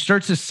 you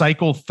start to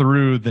cycle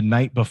through the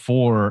night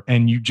before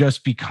and you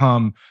just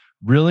become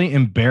really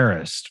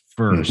embarrassed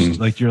first.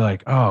 Like, you're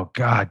like, oh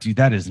God, dude,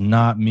 that is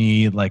not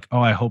me. Like, oh,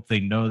 I hope they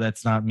know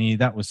that's not me.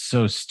 That was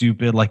so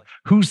stupid. Like,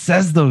 who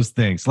says those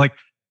things? Like,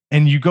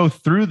 and you go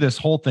through this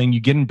whole thing, you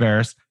get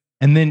embarrassed.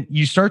 And then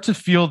you start to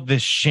feel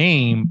this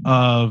shame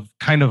of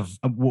kind of,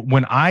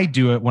 when I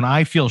do it, when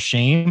I feel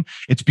shame,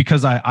 it's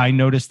because I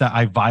notice that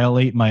I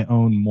violate my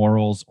own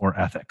morals or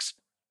ethics.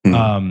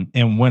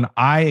 And when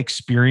I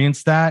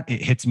experience that,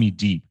 it hits me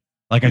deep.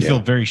 Like, I feel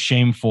very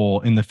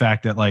shameful in the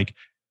fact that, like,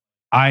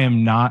 I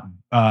am not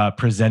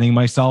presenting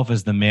myself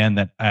as the man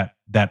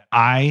that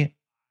I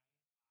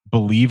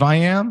believe I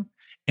am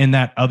and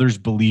that others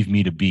believe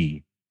me to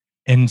be.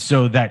 And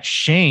so that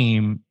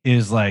shame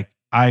is like,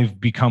 I've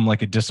become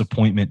like a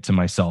disappointment to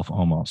myself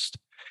almost.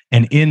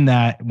 And in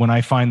that, when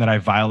I find that I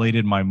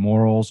violated my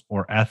morals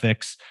or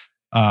ethics,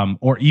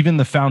 or even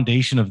the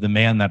foundation of the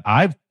man that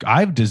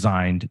I've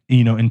designed,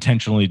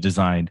 intentionally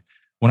designed,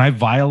 when I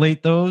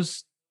violate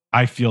those,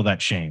 I feel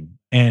that shame.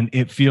 And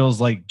it feels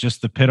like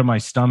just the pit of my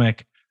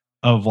stomach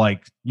of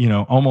like,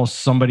 almost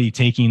somebody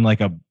taking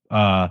like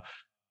a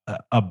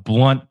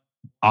blunt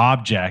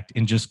object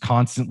and just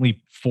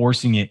constantly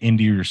forcing it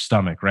into your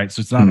stomach, right?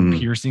 So it's not a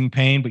piercing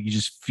pain, but you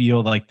just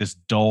feel like this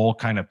dull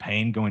kind of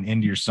pain going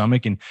into your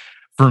stomach. And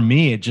for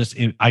me,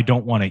 I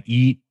don't want to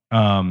eat.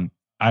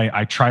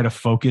 I try to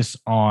focus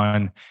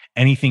on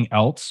anything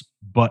else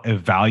but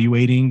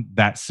evaluating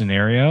that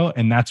scenario.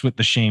 And that's what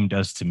the shame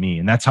does to me.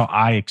 And that's how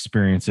I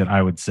experience it,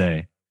 I would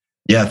say.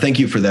 Yeah, thank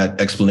you for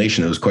that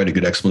explanation. It was quite a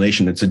good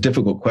explanation. It's a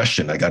difficult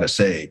question, I got to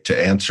say,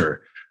 to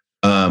answer.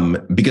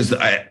 Because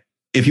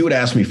if you would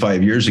ask me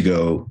 5 years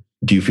ago,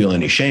 do you feel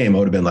any shame? I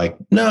would have been like,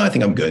 no, I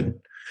think I'm good.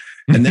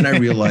 And then I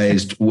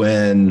realized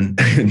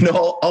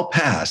no, I'll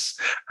pass.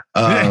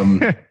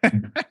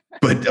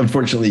 But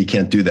unfortunately, you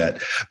can't do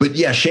that. But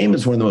yeah, shame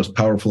is one of the most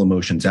powerful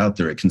emotions out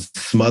there. It can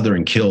smother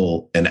and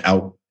kill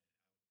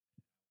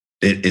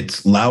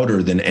it's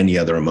louder than any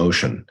other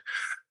emotion.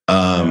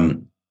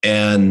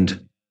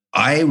 And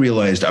I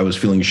realized I was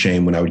feeling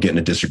shame when I would get in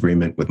a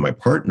disagreement with my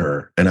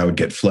partner and I would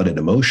get flooded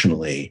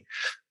emotionally.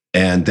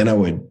 And then I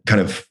would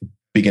kind of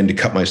begin to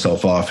cut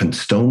myself off and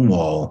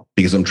stonewall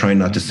because I'm trying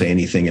not to say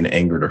anything in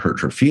anger to hurt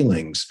her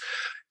feelings.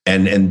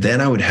 And then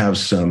I would have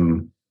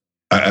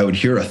I would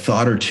hear a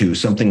thought or two,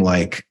 something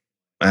like,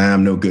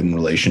 I'm no good in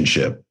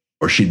relationship,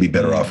 or she'd be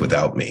better off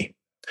without me.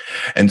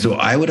 And so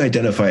I would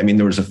identify,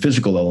 there was a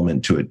physical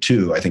element to it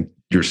too. I think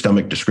your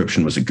stomach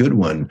description was a good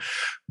one,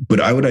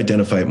 but I would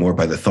identify it more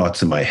by the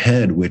thoughts in my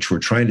head, which were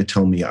trying to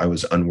tell me I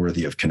was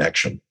unworthy of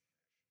connection.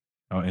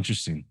 Oh,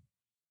 interesting.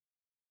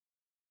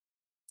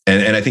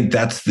 And I think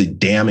that's the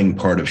damning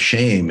part of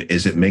shame,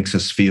 is it makes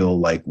us feel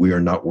like we are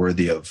not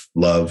worthy of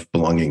love,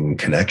 belonging, and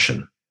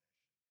connection.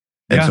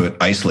 And so it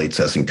isolates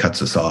us and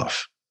cuts us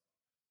off.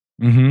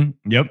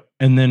 Mm-hmm. Yep.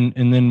 And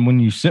then when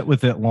you sit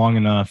with it long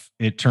enough,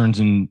 it turns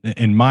in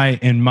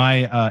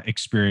my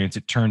experience,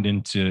 it turned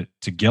into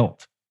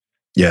guilt.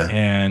 Yeah.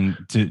 And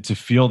to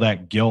feel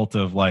that guilt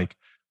of like,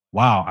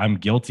 wow, I'm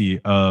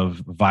guilty of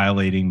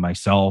violating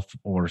myself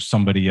or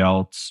somebody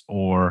else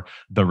or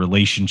the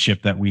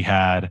relationship that we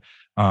had,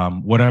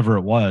 whatever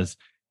it was.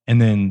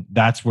 And then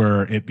that's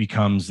where it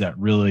becomes that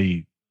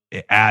really,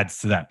 it adds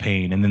to that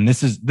pain. And then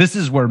this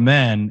is where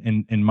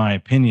men, in my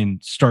opinion,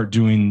 start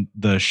doing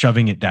the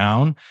shoving it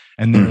down.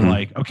 And they're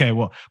like, okay,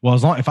 well,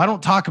 if I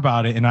don't talk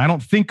about it and I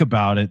don't think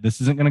about it, this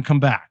isn't going to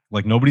come back.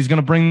 Like nobody's going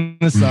to bring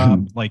this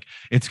up. Like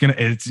it's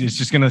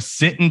just going to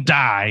sit and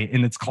die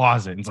in its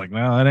closet. And it's like,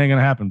 no, that ain't going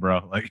to happen,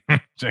 bro. Like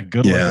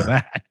good luck with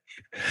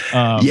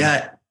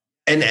that.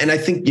 And I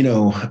think,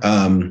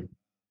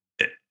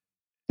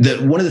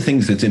 one of the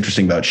things that's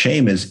interesting about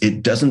shame is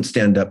it doesn't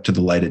stand up to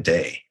the light of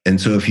day. And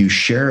so if you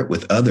share it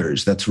with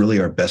others, that's really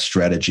our best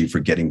strategy for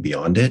getting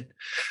beyond it.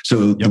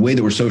 So the way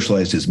that we're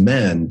socialized as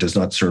men does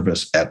not serve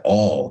us at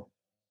all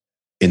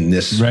in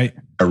this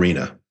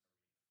arena.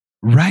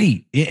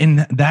 Right.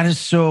 And that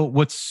is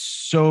what's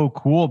so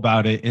cool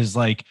about it is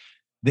like,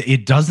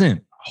 it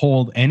doesn't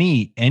hold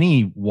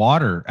any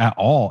water at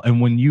all. And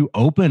when you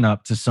open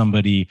up to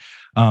somebody,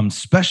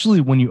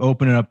 especially when you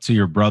open it up to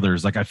your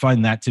brothers, like I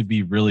find that to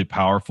be really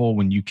powerful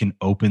when you can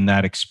open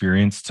that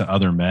experience to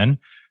other men.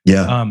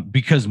 Yeah.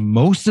 Because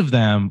most of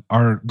them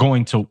are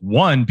going to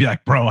be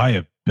like, bro, I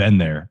have been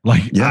there.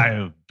 Like I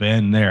have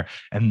been there.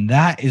 And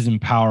that is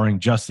empowering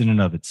just in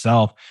and of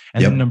itself.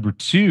 And then number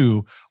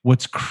two,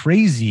 what's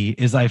crazy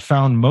is I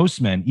found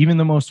most men, even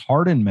the most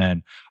hardened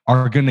men,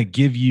 are going to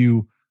give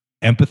you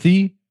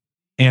empathy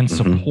and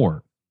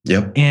support.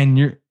 Yep.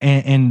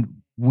 And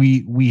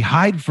we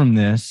hide from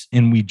this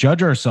and we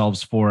judge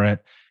ourselves for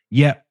it.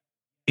 Yet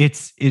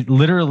it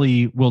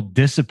literally will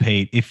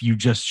dissipate if you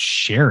just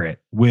share it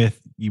with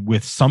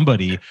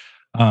somebody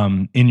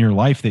in your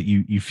life that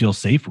you feel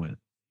safe with.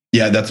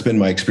 Yeah, that's been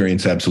my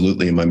experience.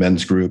 Absolutely. In my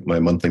men's group, my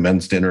monthly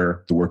men's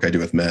dinner, the work I do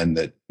with men,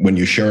 that when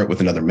you share it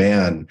with another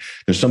man,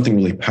 there's something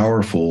really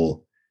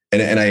powerful.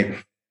 And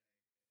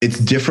it's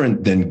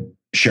different than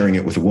sharing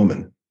it with a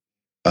woman.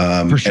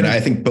 For sure. And I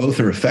think both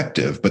are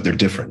effective, but they're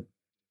different.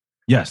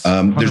 Yes.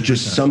 There's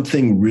just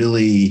something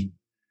really,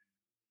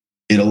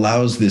 it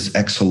allows this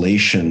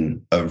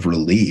exhalation of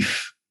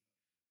relief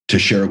to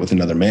share it with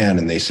another man.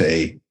 And they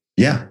say,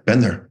 yeah, been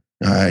there.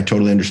 I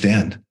totally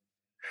understand.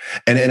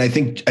 And I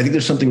think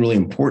there's something really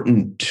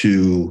important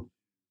to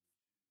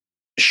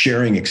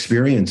sharing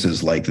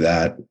experiences like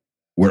that,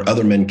 where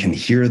other men can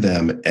hear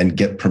them and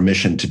get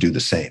permission to do the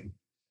same.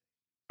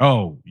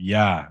 Oh,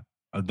 yeah.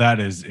 That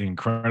is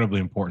incredibly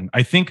important.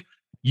 I think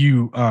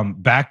you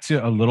back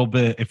to a little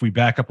bit, if we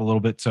back up a little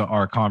bit to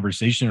our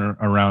conversation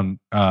around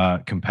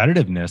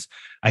competitiveness,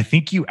 I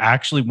think you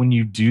actually, when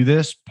you do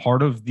this,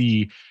 part of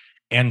the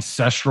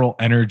ancestral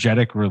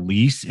energetic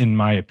release, in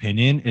my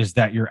opinion, is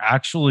that you're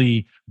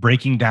actually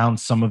breaking down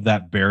some of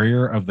that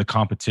barrier of the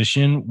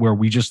competition where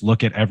we just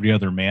look at every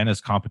other man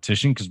as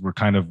competition because we're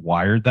kind of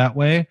wired that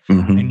way.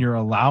 Mm-hmm. And you're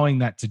allowing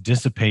that to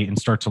dissipate and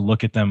start to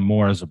look at them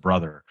more as a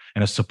brother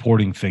and a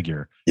supporting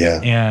figure.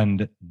 Yeah.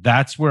 And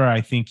that's where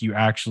I think you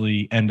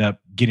actually end up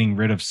getting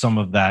rid of some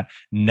of that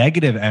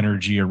negative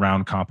energy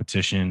around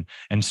competition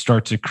and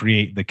start to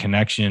create the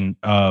connection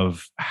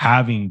of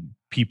having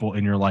people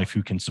in your life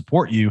who can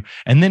support you,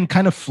 and then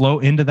kind of flow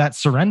into that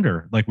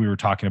surrender like we were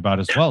talking about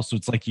as well. So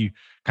it's like you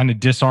kind of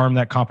disarm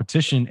that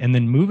competition and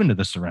then move into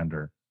the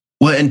surrender.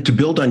 Well, and to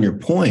build on your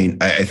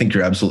point, I think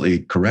you're absolutely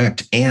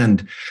correct.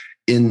 And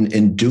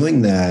in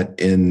doing that,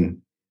 in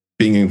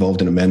being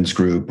involved in a men's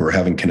group or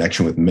having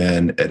connection with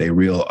men at a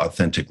real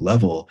authentic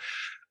level,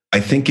 I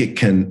think it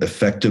can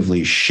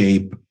effectively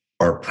shape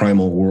our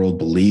primal world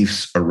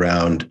beliefs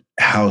around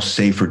how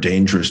safe or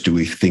dangerous do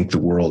we think the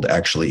world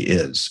actually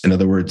is. In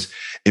other words,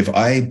 if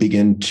I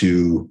begin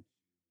to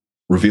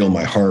reveal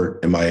my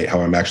heart and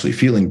how I'm actually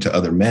feeling to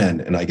other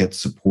men, and I get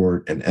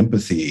support and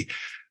empathy,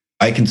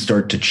 I can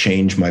start to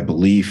change my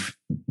belief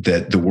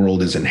that the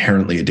world is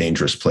inherently a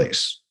dangerous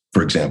place.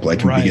 For example, I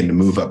can begin to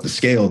move up the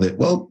scale that,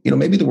 well,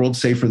 maybe the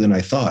world's safer than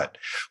I thought,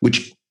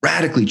 which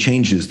radically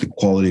changes the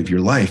quality of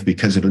your life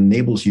because it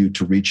enables you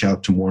to reach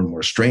out to more and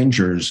more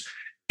strangers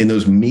in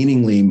those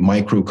meaningless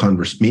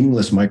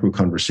micro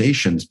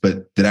conversations,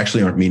 but that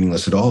actually aren't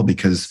meaningless at all,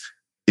 because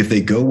if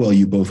they go well,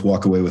 you both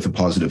walk away with a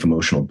positive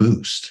emotional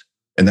boost.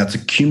 And that's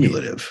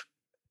cumulative.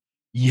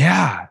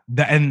 Yeah.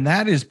 And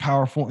that is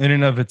powerful in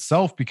and of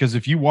itself, because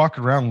if you walk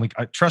around, like,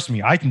 trust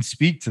me, I can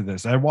speak to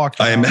this. I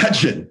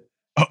imagine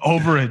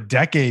over a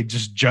decade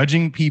just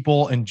judging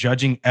people and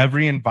judging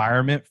every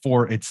environment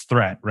for its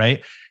threat,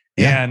 right?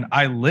 Yeah. And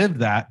I lived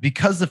that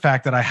because the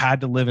fact that I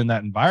had to live in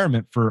that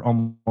environment for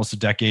almost a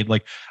decade.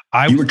 Like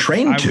you were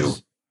trained to.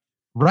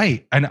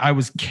 Right. And I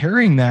was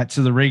carrying that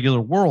to the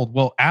regular world.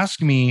 Well, ask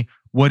me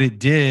what it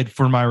did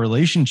for my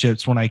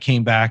relationships when I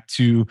came back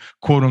to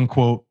quote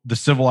unquote the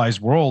civilized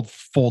world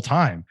full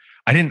time.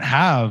 I didn't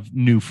have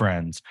new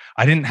friends.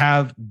 I didn't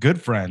have good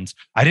friends.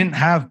 I didn't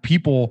have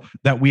people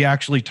that we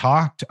actually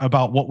talked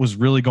about what was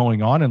really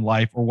going on in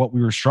life or what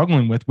we were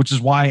struggling with, which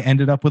is why I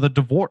ended up with a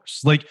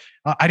divorce. Like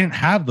I didn't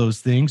have those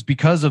things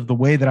because of the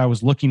way that I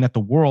was looking at the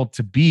world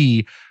to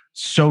be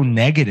so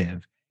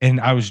negative.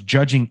 And I was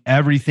judging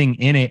everything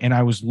in it. And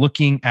I was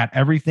looking at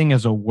everything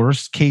as a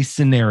worst case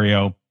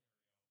scenario.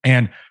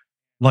 And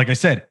like I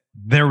said,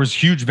 there was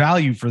huge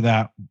value for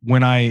that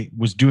when I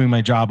was doing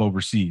my job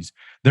overseas.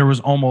 There was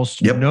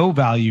almost no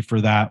value for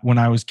that when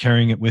I was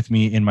carrying it with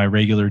me in my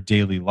regular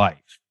daily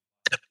life.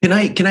 Can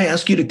I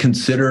ask you to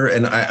consider,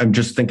 and I'm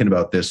just thinking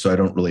about this, so I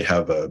don't really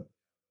have a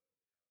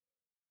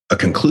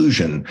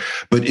conclusion,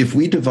 but if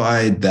we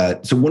divide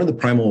that, so one of the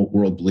primal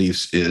world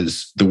beliefs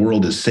is the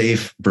world is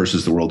safe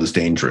versus the world is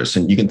dangerous.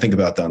 And you can think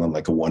about that on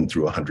like a 1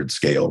 through 100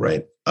 scale,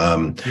 right?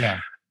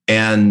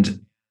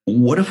 And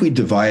what if we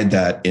divide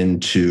that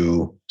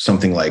into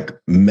something like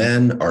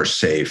men are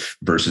safe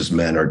versus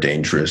men are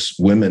dangerous,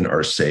 women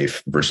are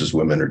safe versus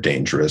women are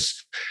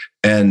dangerous?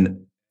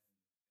 And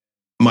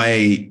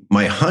my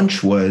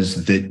hunch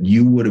was that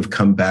you would have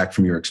come back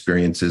from your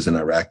experiences in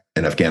Iraq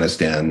and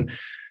Afghanistan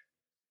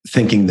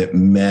thinking that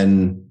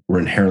men were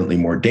inherently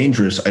more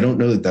dangerous. I don't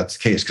know that that's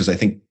the case, because I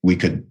think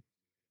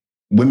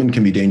women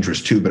can be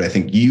dangerous too, but I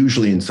think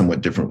usually in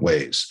somewhat different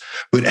ways.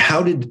 But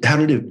how did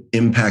it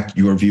impact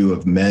your view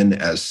of men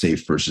as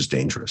safe versus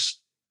dangerous?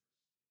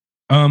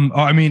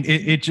 I mean,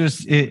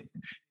 it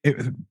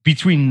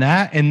between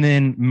that and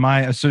then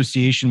my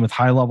association with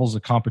high levels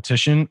of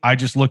competition, I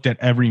just looked at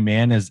every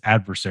man as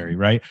adversary,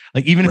 right?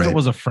 Like even if it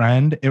was a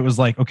friend, it was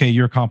like, okay,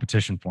 you're a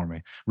competition for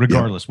me,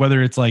 regardless,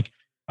 whether it's like,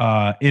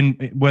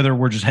 whether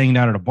we're just hanging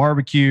out at a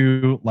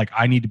barbecue, like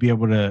I need to be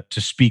able to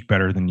speak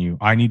better than you.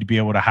 I need to be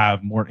able to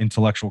have more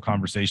intellectual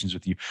conversations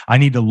with you. I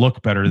need to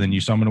look better than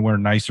you. So I'm going to wear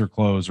nicer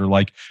clothes, or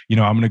like, I'm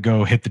going to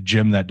go hit the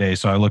gym that day.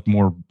 So I look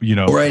more,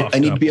 or I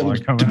need to be able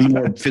to be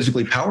more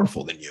physically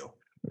powerful than you.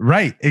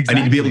 Right. Exactly. I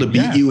need to be able to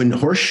beat you in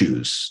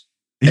horseshoes.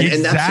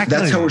 And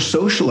that's how we're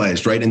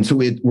socialized. Right. And so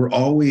we're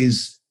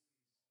always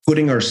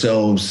putting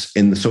ourselves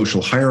in the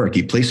social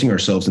hierarchy, placing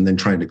ourselves, and then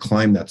trying to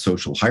climb that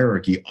social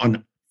hierarchy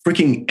on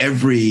freaking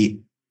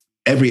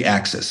every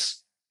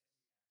axis.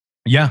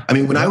 Yeah. I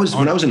mean, when I was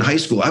in high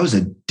school, I was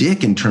a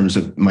dick in terms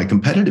of my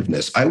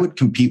competitiveness. I would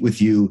compete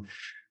with you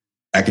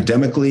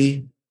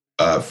academically,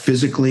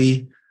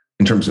 physically,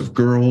 in terms of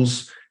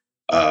girls.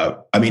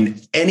 I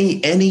mean,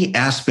 any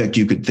aspect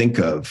you could think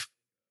of,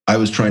 I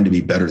was trying to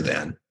be better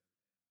than.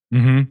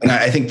 Mm-hmm. And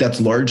I think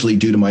that's largely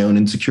due to my own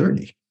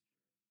insecurity.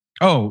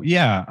 Oh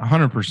yeah,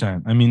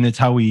 100%. I mean, that's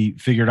how we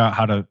figured out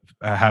how to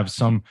have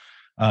some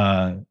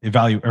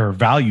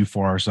value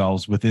for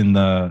ourselves within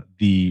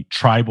the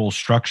tribal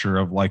structure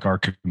of like our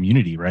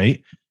community,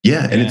 right?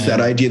 Yeah, and it's that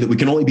idea that we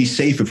can only be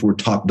safe if we're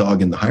top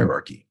dog in the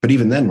hierarchy. But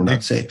even then, we're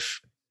not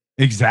safe.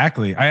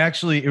 Exactly.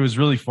 It was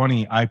really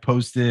funny. I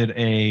posted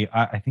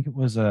I think it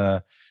was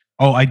a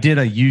Oh, I did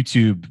a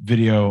YouTube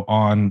video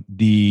on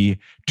the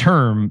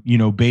term,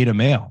 beta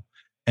male,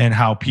 and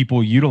how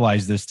people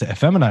utilize this to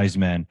effeminize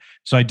men.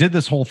 So I did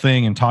this whole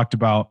thing and talked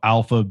about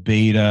alpha,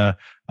 beta,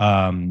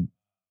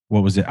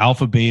 what was it?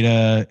 Alpha,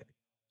 beta,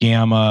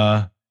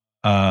 gamma,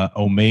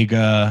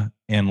 omega,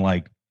 and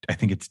I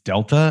think it's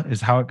delta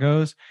is how it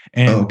goes.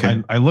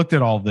 And I looked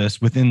at all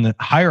this within the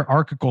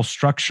hierarchical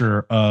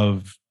structure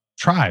of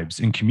tribes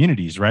and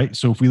communities, right?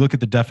 So if we look at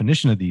the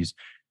definition of these,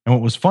 and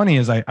what was funny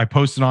is I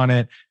posted on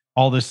it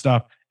all this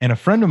stuff, and a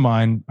friend of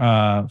mine,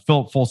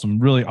 Philip Folsom,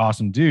 really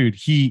awesome dude,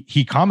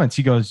 he comments,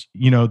 he goes,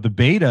 the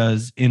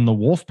betas in the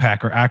wolf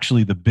pack are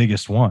actually the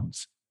biggest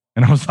ones.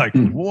 And I was like,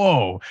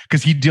 whoa,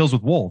 because he deals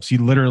with wolves. He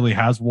literally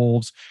has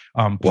wolves.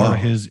 Part of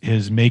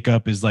his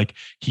makeup is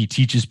he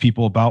teaches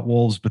people about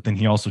wolves, but then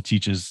he also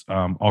teaches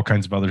all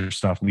kinds of other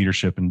stuff,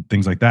 leadership and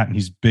things like that. And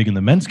he's big in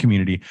the men's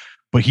community,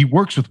 but he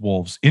works with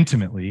wolves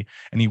intimately,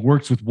 and he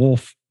works with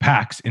wolf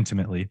packs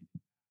intimately.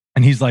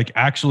 And he's like,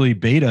 actually,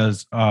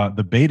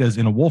 the betas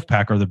in a wolf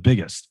pack are the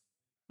biggest.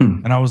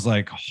 And I was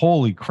like,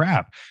 holy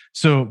crap.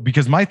 So,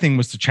 because my thing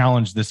was to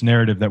challenge this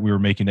narrative that we were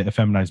making to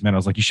effeminize men. I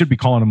was like, you should be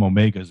calling them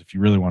omegas if you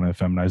really want to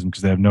effeminize them,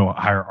 because they have no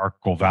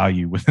hierarchical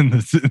value within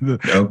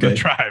the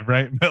tribe,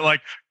 right?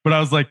 But I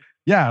was like,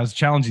 yeah, I was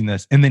challenging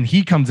this. And then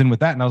he comes in with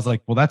that. And I was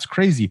like, well, that's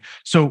crazy.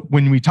 So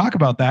when we talk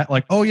about that,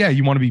 oh yeah,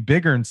 you want to be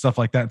bigger and stuff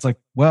like that. It's like,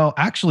 well,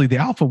 actually the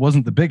alpha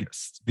wasn't the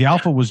biggest. The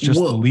alpha was just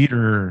the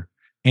leader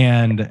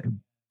and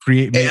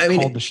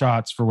called the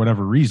shots for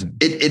whatever reason.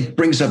 It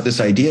brings up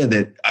this idea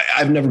that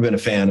I've never been a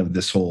fan of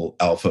this whole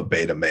alpha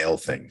beta male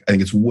thing. I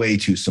think it's way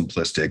too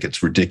simplistic.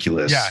 It's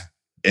ridiculous.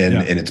 And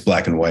it's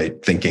black and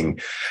white thinking.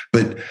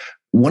 But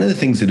one of the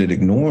things that it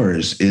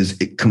ignores is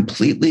it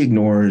completely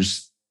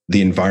ignores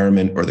the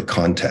environment or the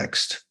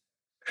context.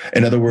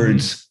 In other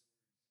words,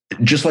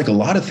 just like a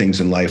lot of things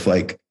in life,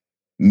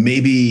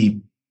 maybe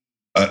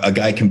a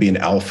guy can be an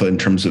alpha in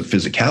terms of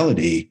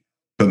physicality,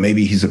 but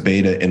maybe he's a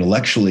beta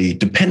intellectually,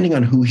 depending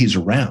on who he's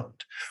around.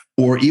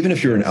 Or even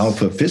if you're an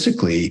alpha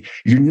physically,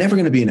 you're never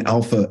going to be an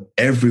alpha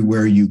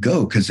everywhere you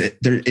go, because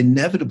there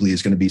inevitably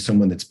is going to be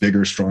someone that's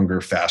bigger, stronger,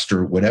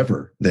 faster,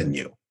 whatever than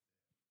you.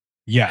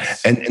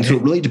 Yes. And so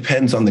it really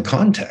depends on the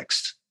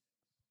context.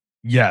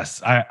 Yes.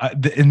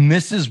 And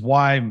this is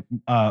why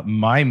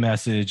my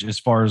message as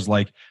far as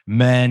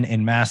men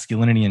and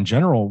masculinity in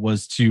general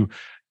was to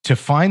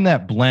find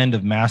that blend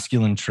of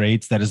masculine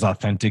traits that is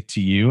authentic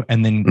to you,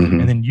 and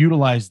then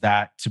utilize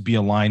that to be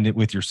aligned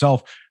with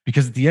yourself.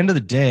 Because at the end of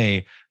the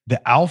day, the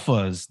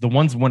alphas, the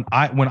ones when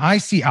I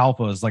see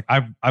alphas,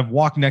 I've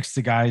walked next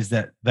to guys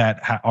that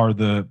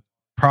are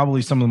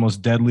probably some of the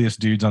most deadliest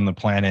dudes on the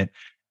planet,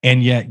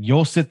 and yet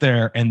you'll sit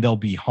there and they'll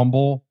be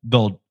humble,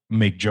 they'll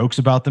make jokes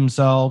about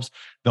themselves,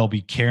 they'll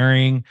be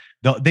caring,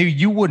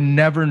 you would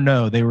never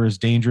know they were as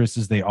dangerous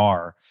as they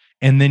are,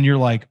 and then you're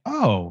like,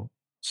 oh.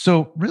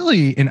 So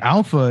really an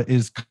alpha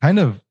is kind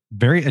of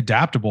very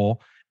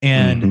adaptable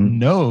and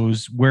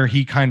knows where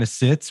he kind of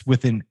sits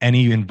within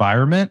any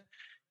environment.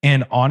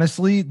 And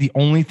honestly, the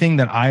only thing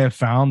that I have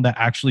found that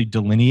actually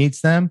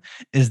delineates them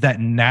is that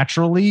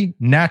naturally,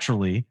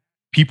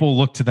 people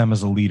look to them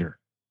as a leader.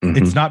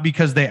 It's not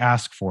because they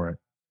ask for it,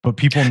 but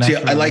people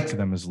naturally look to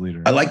them as a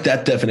leader. I like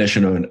that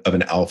definition of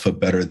an alpha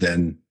better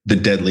than the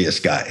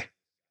deadliest guy.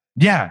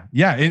 Yeah.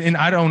 And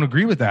I don't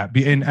agree with that.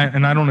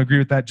 And I don't agree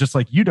with that just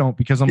like you don't,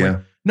 because I'm like,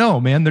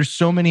 no, man, there's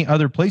so many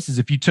other places.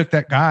 If you took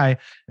that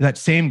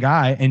same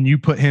guy, and you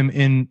put him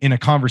in a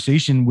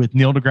conversation with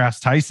Neil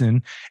deGrasse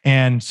Tyson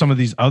and some of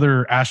these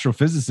other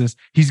astrophysicists,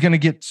 he's going to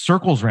get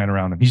circles ran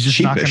around him. He's just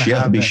sheepish, not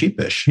going to be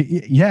sheepish.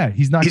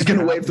 He's not. He's going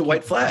to wave the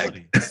white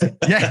flag.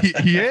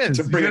 He is.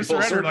 To bring it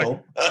full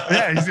circle.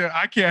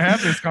 I can't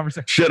have this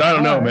conversation. Shit, I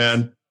don't know,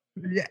 man.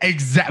 Yeah,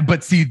 exactly.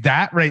 But see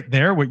that right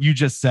there, what you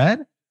just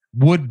said,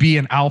 would be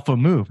an alpha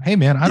move. Hey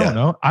man, I don't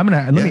know.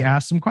 Let me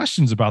ask some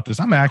questions about this.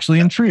 I'm actually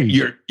intrigued.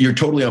 You're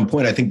totally on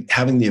point. I think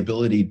having the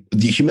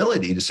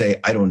humility to say,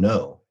 I don't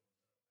know,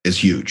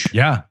 is huge.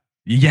 Yeah.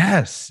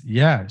 Yes.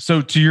 Yeah.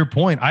 So to your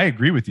point, I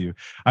agree with you.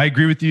 I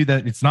agree with you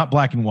that it's not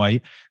black and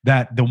white.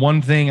 That the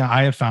one thing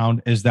I have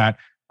found is that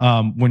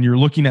when you're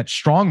looking at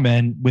strong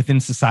men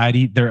within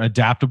society, they're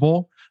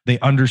adaptable. They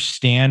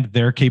understand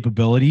their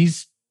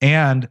capabilities,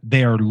 and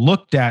they are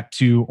looked at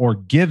to or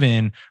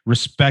given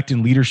respect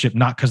and leadership,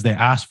 not because they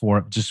ask for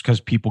it, just because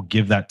people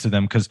give that to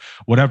them. Because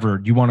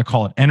whatever you want to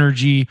call it,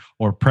 energy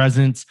or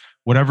presence,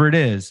 whatever it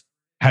is,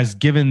 has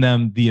given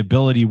them the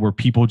ability where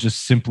people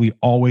just simply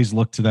always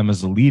look to them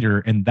as a leader.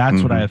 And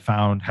that's what I have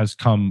found has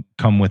come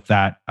with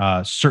that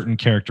certain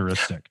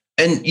characteristic.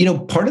 And,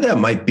 part of that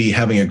might be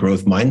having a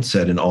growth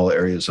mindset in all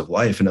areas of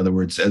life. In other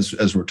words,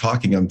 as we're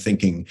talking, I'm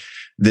thinking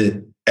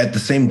that at the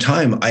same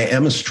time, I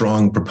am a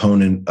strong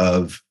proponent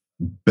of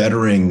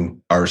bettering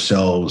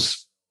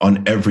ourselves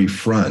on every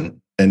front.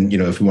 And,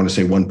 if we want to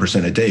say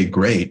 1% a day,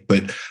 great.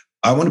 But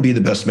I want to be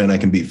the best man I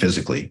can be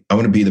physically. I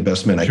want to be the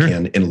best man I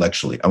can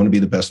intellectually. I want to be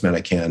the best man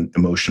I can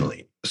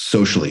emotionally,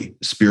 socially,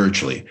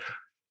 spiritually.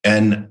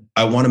 And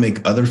I want to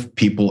make other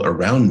people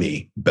around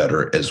me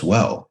better as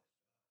well.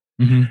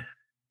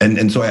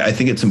 And so I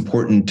think it's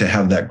important to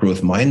have that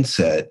growth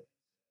mindset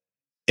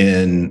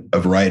in a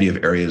variety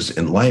of areas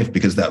in life,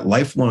 because that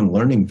lifelong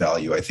learning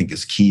value, I think,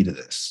 is key to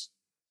this.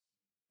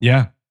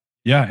 Yeah.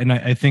 Yeah. And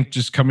I think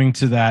just coming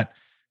to that,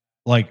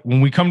 like when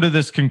we come to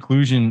this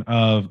conclusion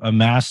of a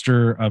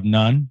master of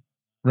none,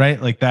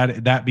 right? Like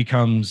that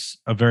becomes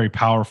a very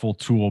powerful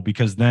tool,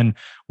 because then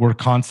we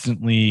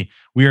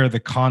are the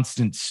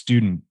constant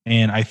student.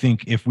 And I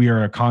think if we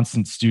are a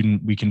constant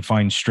student, we can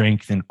find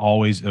strength in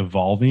always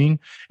evolving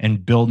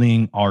and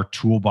building our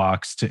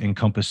toolbox to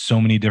encompass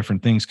so many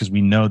different things, because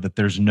we know that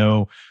there's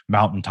no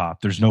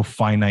mountaintop, there's no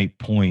finite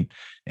point.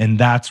 And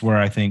that's where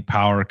I think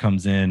power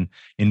comes in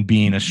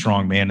being a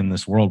strong man in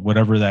this world,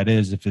 whatever that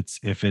is. If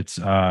it's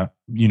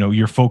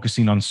you're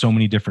focusing on so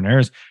many different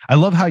areas. I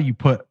love how you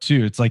put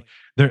too. It's like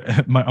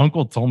my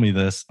uncle told me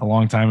this a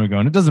long time ago,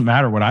 and it doesn't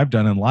matter what I've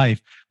done in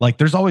life. Like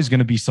there's always going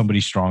to be somebody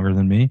stronger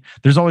than me.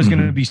 There's always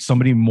going to be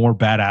somebody more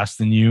badass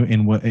than you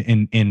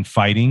in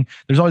fighting.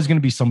 There's always going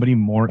to be somebody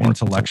more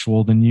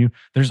intellectual than you.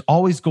 There's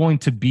always going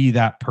to be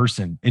that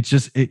person. It's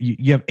just,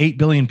 you have 8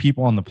 billion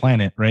people on the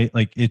planet, right?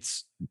 Like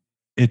it's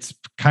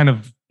kind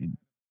of,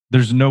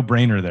 there's no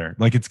brainer there.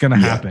 Like it's going to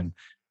happen.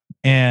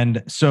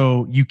 And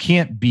so you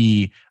can't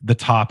be the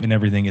top in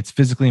everything. It's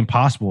physically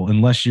impossible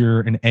unless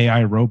you're an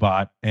AI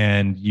robot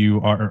and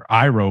you are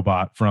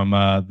iRobot from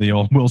the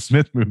old Will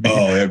Smith movie.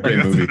 Oh, yeah, great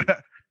movie.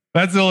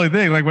 That's the only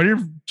thing. Like when you're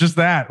just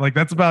that, like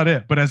that's about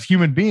it. But as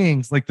human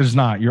beings, like there's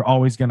not. You're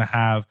always going to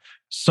have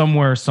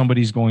somewhere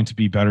somebody's going to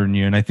be better than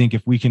you. And I think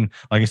if we can,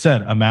 like I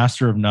said, a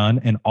master of none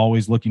and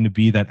always looking to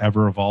be that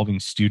ever evolving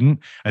student,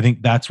 I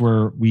think that's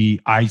where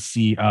I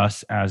see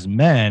us as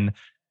men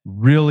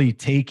really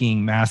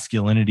taking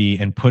masculinity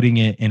and putting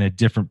it in a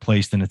different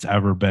place than it's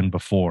ever been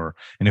before.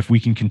 And if we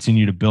can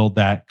continue to build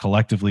that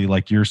collectively,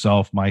 like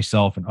yourself,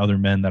 myself, and other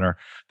men that are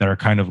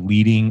kind of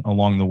leading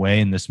along the way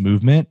in this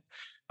movement,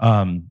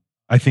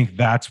 I think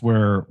that's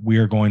where we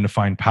are going to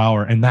find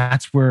power. And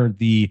that's where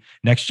the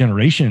next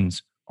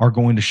generations are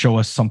going to show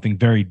us something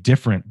very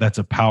different. That's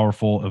a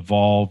powerful,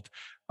 evolved,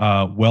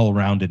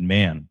 well-rounded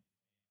man.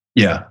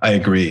 Yeah, I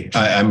agree.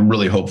 I'm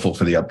really hopeful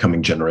for the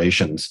upcoming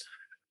generations.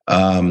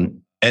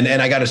 And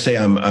I got to say,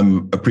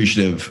 I'm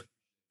appreciative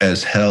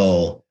as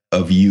hell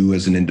of you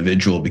as an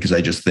individual, because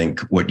I just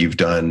think what you've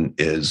done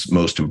is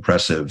most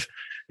impressive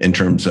in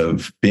terms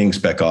of being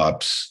spec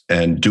ops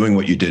and doing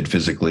what you did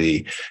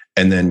physically,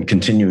 and then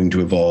continuing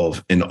to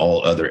evolve in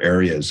all other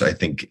areas. I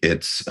think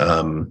I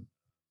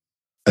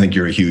think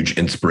you're a huge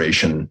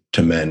inspiration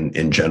to men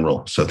in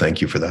general. So thank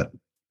you for that.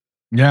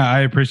 Yeah, I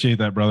appreciate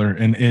that, brother.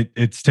 And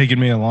it's taken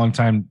me a long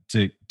time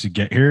to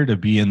get here, to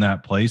be in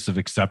that place of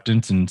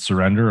acceptance and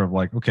surrender of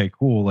like, okay,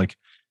 cool. Like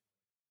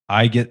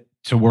I get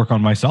to work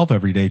on myself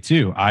every day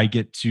too. I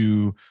get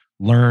to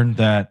learn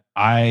that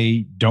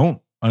I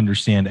don't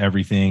understand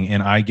everything.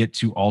 And I get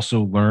to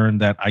also learn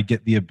that I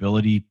get the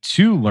ability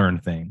to learn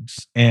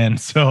things. And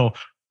so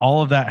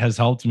all of that has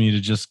helped me to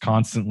just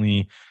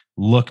constantly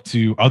look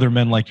to other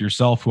men like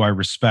yourself who I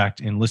respect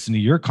and listen to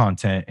your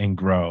content and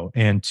grow,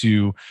 and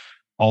to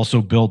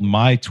also build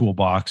my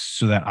toolbox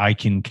so that I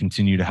can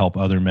continue to help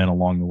other men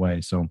along the way.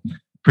 So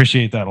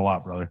appreciate that a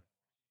lot, brother.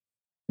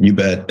 You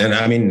bet. And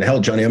I mean, hell,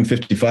 Johnny, I'm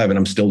 55 and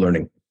I'm still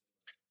learning.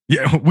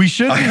 Yeah, we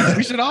should be.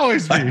 We should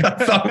always be. I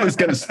thought it was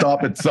going to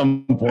stop at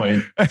some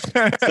point.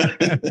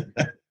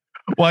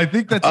 Well, I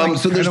think that's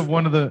like kind of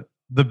one of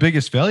the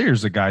biggest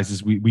failures of guys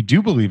is we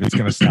do believe it's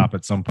going to stop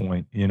at some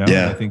point. You know,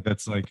 yeah. I think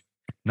that's like,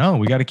 no,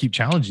 we got to keep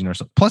challenging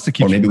ourselves. Plus, it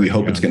keeps. Or maybe we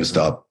hope it's going to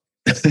stop.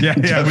 Yeah,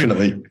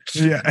 definitely.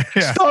 Yeah.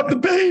 Stop the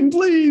pain,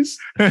 please.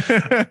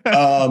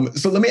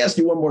 So let me ask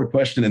you one more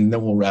question, and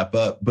then we'll wrap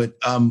up. But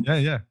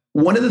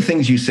one of the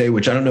things you say,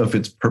 which I don't know if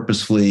it's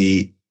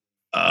purposefully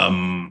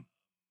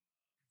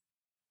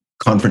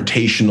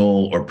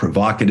confrontational or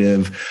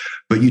provocative,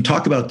 but you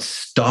talk about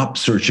stop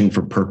searching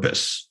for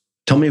purpose.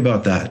 Tell me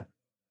about that.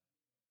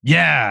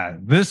 Yeah,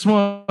 this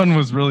one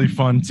was really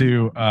fun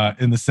too,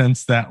 in the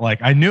sense that like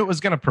I knew it was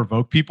going to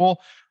provoke people.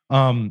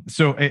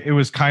 So it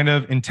was kind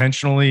of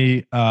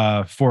intentionally,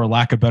 for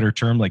lack of a better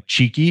term, like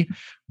cheeky.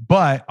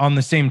 But on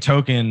the same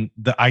token,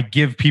 I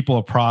give people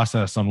a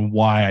process on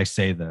why I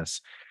say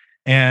this.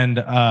 And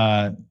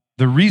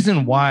the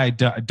reason why I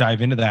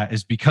dive into that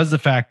is because the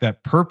fact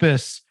that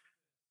purpose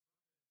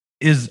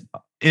is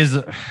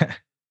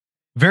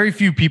very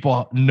few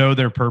people know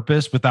their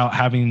purpose without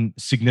having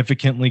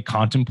significantly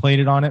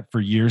contemplated on it for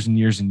years and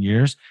years and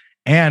years,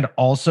 and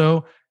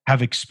also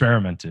have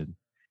experimented.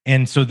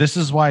 And so this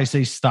is why I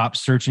say stop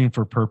searching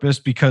for purpose,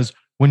 because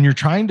when you're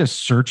trying to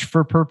search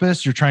for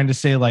purpose, you're trying to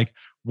say like,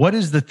 what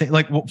is the thing?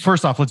 Like, well,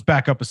 first off, let's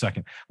back up a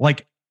second.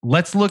 Like,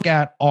 let's look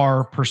at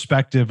our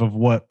perspective of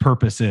what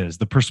purpose is.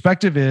 The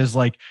perspective is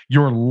like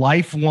your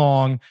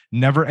lifelong,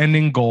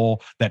 never-ending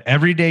goal that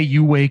every day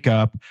you wake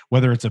up,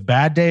 whether it's a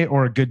bad day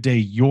or a good day,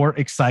 you're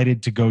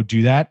excited to go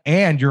do that.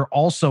 And you're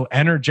also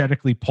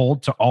energetically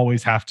pulled to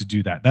always have to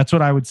do that. That's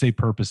what I would say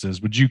purpose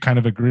is. Would you kind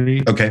of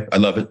agree? Okay. I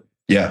love it.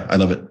 Yeah, I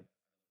love it.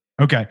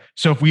 Okay.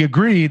 So if we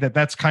agree that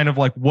that's kind of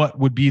like what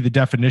would be the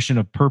definition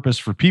of purpose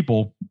for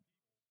people,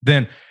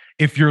 then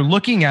if you're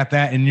looking at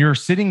that and you're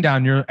sitting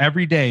down, you're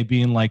every day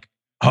being like,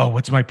 oh,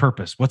 what's my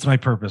purpose? What's my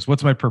purpose?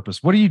 What's my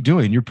purpose? What are you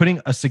doing? You're putting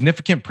a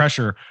significant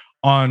pressure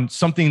on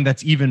something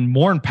that's even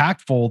more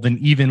impactful than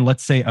even,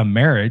 let's say, a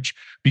marriage,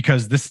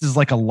 because this is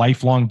like a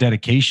lifelong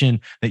dedication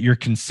that you're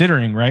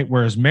considering, right?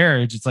 Whereas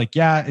marriage, it's like,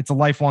 yeah, it's a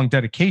lifelong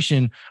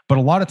dedication, but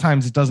a lot of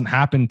times it doesn't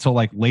happen until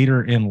like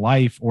later in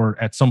life or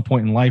at some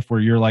point in life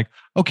where you're like,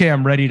 okay,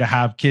 I'm ready to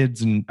have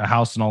kids and a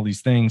house and all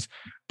these things.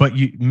 But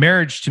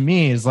marriage to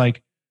me is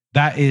like,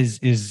 that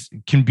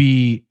can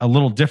be a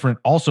little different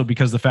also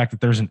because the fact that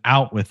there's an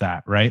out with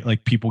that, right?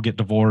 Like people get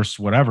divorced,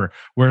 whatever.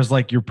 Whereas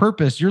like your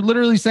purpose, you're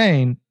literally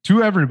saying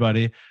to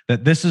everybody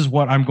that this is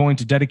what I'm going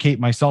to dedicate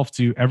myself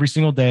to every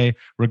single day,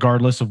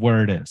 regardless of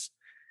where it is.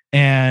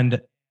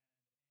 And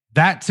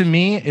that to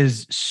me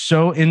is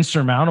so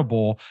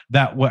insurmountable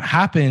that what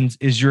happens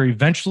is you're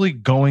eventually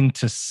going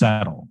to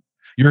settle.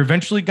 You're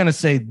eventually going to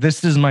say,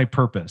 this is my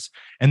purpose.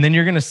 And then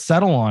you're going to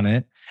settle on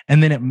it.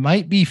 And then it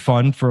might be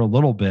fun for a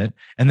little bit.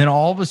 And then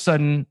all of a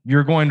sudden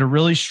you're going to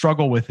really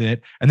struggle with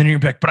it. And then you're gonna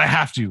be like, but I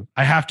have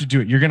to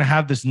do it. You're going to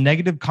have this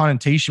negative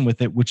connotation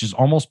with it, which is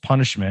almost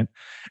punishment.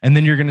 And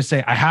then you're going to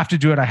say, I have to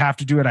do it. I have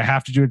to do it. I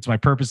have to do it. It's my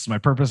purpose. It's my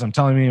purpose. I'm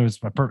telling you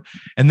it's my purpose.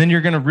 And then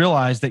you're going to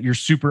realize that you're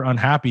super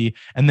unhappy.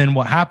 And then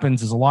what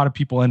happens is a lot of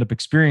people end up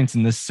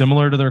experiencing this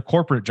similar to their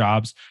corporate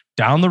jobs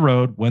down the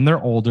road when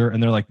they're older.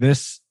 And they're like,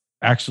 this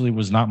actually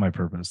was not my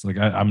purpose. Like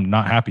I'm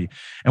not happy.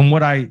 And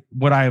what I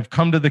have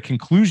come to the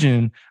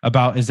conclusion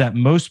about is that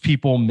most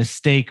people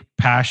mistake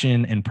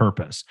passion and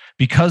purpose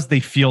because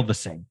they feel the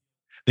same.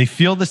 They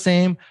feel the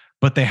same,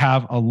 but they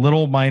have a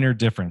little minor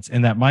difference.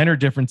 And that minor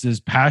difference is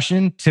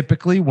passion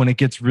typically, when it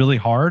gets really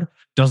hard,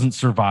 doesn't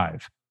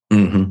survive.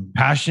 Mm-hmm.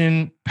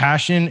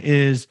 Passion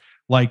is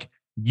like,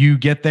 you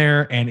get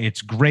there and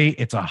it's great.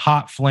 It's a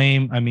hot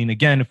flame. I mean,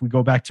 again, if we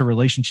go back to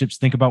relationships,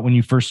 think about when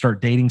you first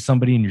start dating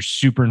somebody and you're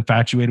super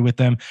infatuated with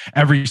them.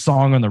 Every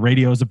song on the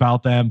radio is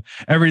about them.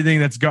 Everything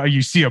that's got,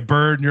 you see a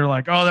bird and you're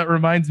like, oh, that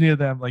reminds me of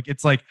them. Like,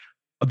 it's like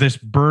this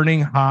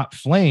burning hot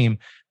flame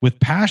with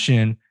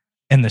passion,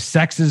 and the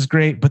sex is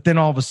great. But then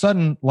all of a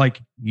sudden,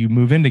 like, you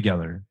move in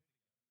together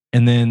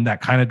and then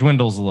that kind of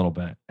dwindles a little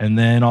bit. And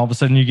then all of a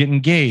sudden you get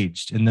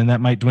engaged, and then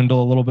that might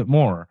dwindle a little bit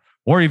more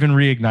or even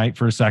reignite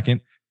for a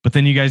second. But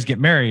then you guys get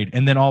married,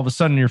 and then all of a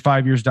sudden you're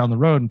 5 years down the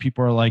road and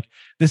people are like,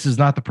 this is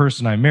not the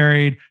person I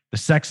married. The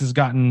sex has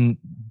gotten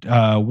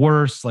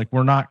worse. Like,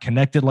 we're not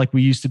connected like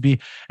we used to be.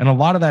 And a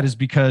lot of that is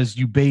because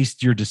you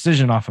based your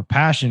decision off of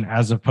passion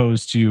as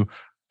opposed to,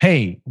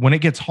 hey, when it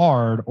gets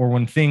hard or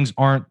when things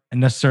aren't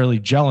necessarily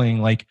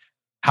gelling, like,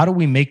 how do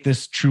we make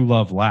this true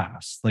love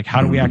last? Like,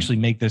 how do we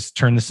actually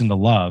turn this into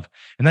love?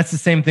 And that's the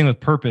same thing with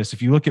purpose.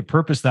 If you look at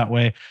purpose that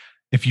way,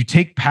 if you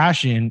take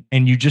passion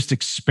and you just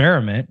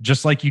experiment,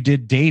 just like you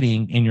did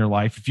dating in your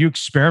life, if you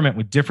experiment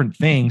with different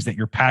things that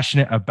you're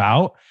passionate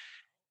about,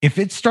 if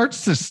it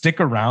starts to stick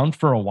around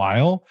for a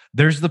while,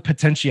 there's the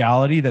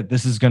potentiality that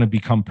this is going to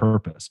become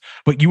purpose.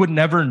 But you would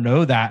never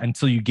know that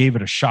until you gave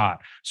it a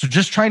shot. So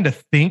just trying to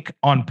think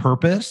on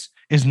purpose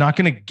is not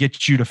going to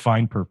get you to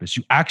find purpose.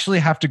 You actually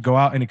have to go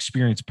out and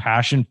experience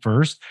passion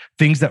first,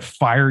 things that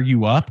fire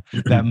you up,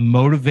 that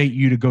motivate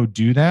you to go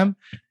do them.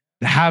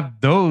 Have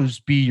those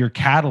be your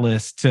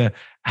catalyst to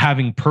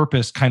having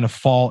purpose kind of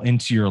fall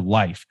into your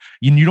life.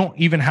 You don't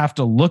even have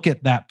to look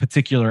at that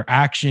particular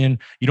action.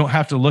 You don't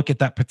have to look at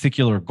that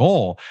particular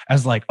goal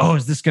as like, oh,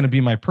 is this going to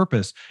be my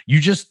purpose? You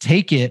just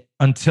take it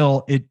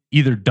until it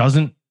either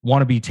doesn't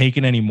want to be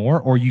taken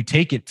anymore, or you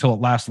take it till it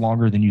lasts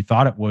longer than you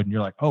thought it would. And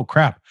you're like, oh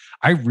crap,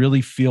 I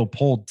really feel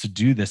pulled to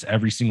do this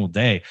every single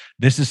day.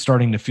 This is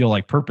starting to feel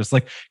like purpose.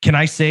 Like, can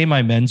I say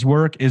my men's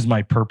work is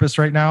my purpose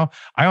right now?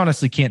 I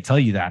honestly can't tell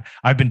you that.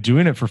 I've been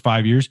doing it for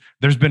 5 years.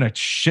 There's been a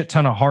shit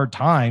ton of hard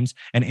times.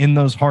 And in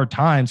those hard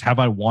times, have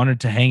I wanted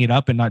to hang it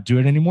up and not do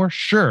it anymore?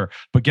 Sure.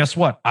 But guess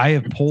what? I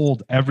have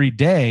pulled every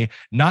day,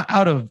 not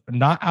out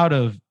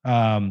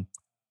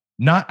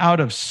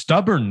of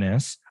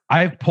stubbornness.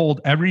 I've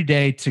pulled every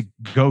day to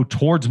go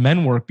towards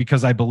men work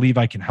because I believe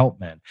I can help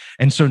men.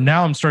 And so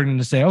now I'm starting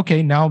to say,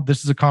 okay, now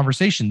this is a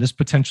conversation. This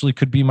potentially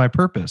could be my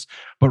purpose.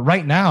 But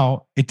right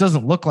now, it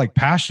doesn't look like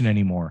passion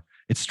anymore.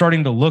 It's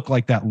starting to look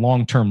like that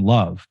long-term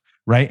love,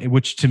 right?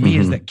 Which to me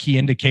is that key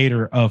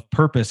indicator of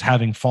purpose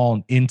having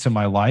fallen into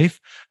my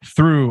life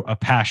through a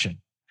passion.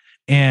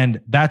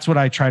 And that's what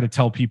I try to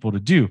tell people to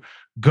do.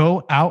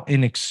 Go out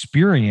and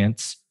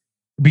experience,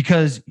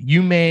 because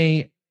you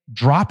may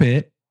drop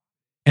it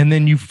and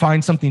then you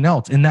find something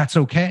else, and that's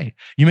okay.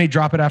 You may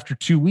drop it after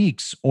 2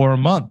 weeks or a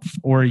month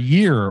or a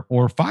year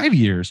or 5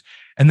 years.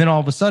 And then all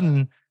of a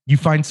sudden you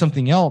find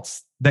something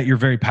else that you're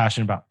very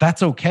passionate about.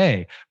 That's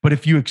okay. But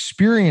if you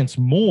experience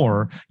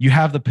more, you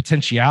have the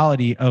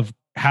potentiality of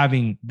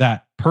having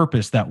that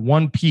purpose, that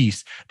one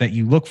piece that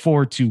you look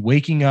forward to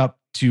waking up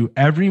to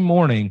every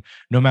morning,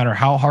 no matter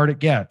how hard it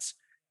gets.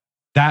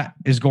 That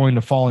is going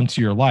to fall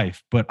into your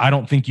life. But I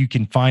don't think you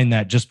can find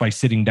that just by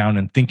sitting down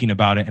and thinking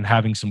about it and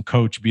having some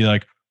coach be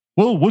like,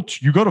 well,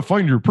 you got to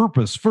find your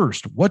purpose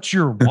first. What's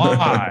your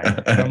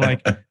why? And I'm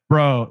like,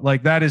 bro,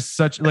 like that is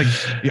such like,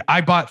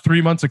 I bought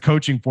 3 months of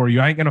coaching for you.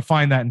 I ain't going to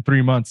find that in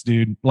 3 months,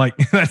 dude. Like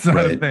that's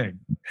not a thing.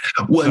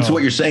 Well, and so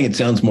what you're saying, it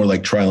sounds more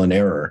like trial and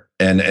error.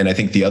 And I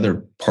think the other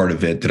part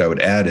of it that I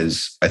would add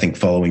is, I think,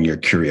 following your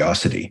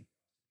curiosity.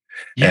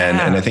 Yeah.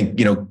 And I think,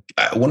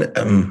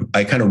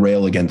 I kind of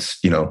rail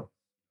against,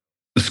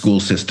 the school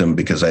system,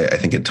 because I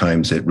think at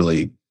times it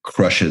really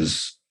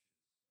crushes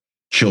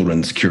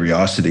children's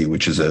curiosity,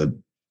 which is a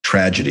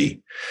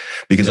tragedy,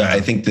 because I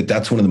think that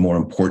that's one of the more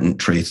important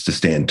traits to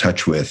stay in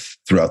touch with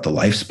throughout the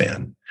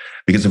lifespan.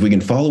 Because if we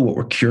can follow what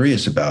we're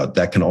curious about,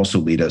 that can also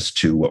lead us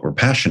to what we're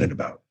passionate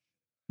about.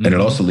 Mm-hmm. And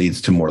it also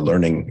leads to more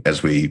learning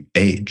as we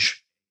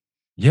age.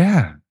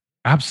 Yeah,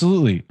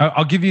 absolutely.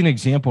 I'll give you an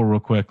example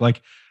real quick.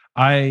 Like,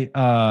 I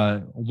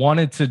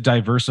wanted to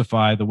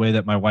diversify the way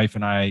that my wife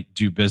and I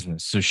do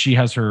business. So she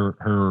has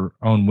her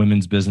own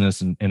women's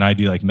business, and I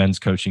do like men's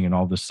coaching and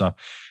all this stuff.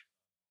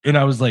 And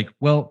I was like,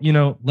 well,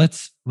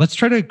 let's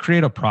try to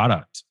create a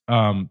product.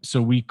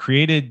 So we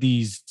created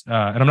these,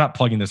 and I'm not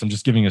plugging this, I'm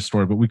just giving a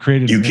story, but we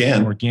created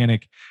an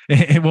organic.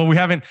 Well, we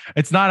haven't,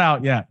 it's not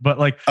out yet, but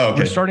like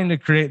we're starting to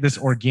create this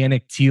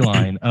organic tea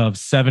line of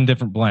 7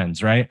 different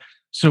blends, right?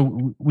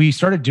 So we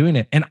started doing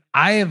it, and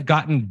I have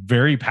gotten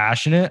very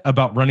passionate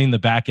about running the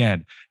back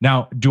end.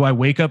 Now, do I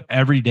wake up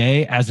every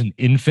day as an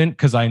infant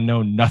because I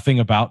know nothing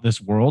about this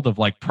world of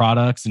like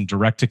products and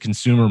direct to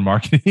consumer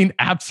marketing?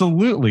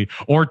 Absolutely.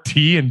 Or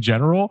tea in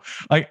general?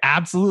 Like,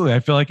 absolutely.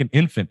 I feel like an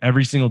infant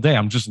every single day.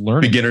 I'm just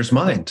learning. Beginner's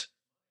mind.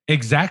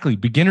 Exactly.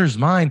 Beginner's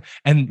mind.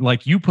 And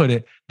like you put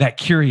it, that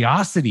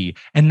curiosity.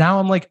 And now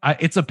I'm like,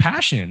 it's a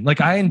passion.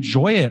 Like, I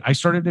enjoy it. I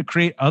started to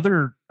create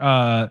other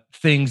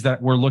things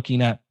that we're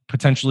looking at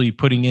potentially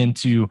putting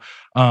into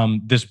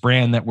this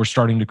brand that we're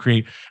starting to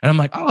create. And I'm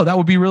like, oh, that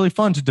would be really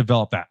fun to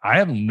develop that. I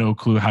have no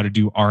clue how to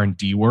do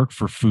R&D work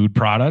for food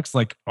products.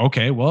 Like,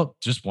 okay, well,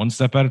 just one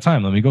step at a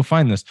time. Let me go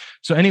find this.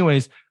 So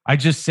anyways, I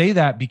just say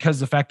that because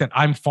the fact that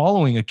I'm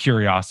following a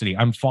curiosity,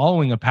 I'm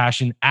following a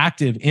passion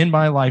active in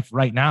my life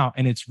right now.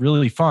 And it's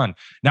really fun.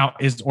 Now,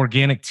 is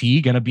organic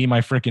tea going to be my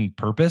freaking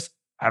purpose?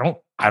 I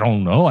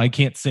don't know. I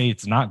can't say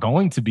it's not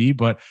going to be,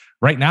 but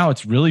right now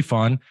it's really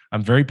fun.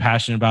 I'm very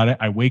passionate about it.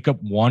 I wake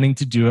up wanting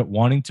to do it,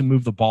 wanting to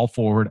move the ball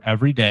forward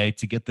every day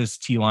to get this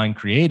tea line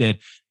created.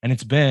 And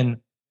it's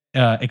been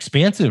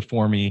expansive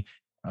for me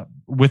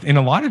within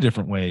a lot of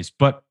different ways.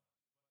 But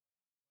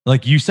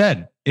like you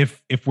said,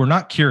 if we're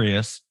not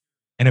curious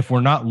and if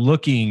we're not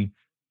looking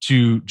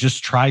to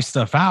just try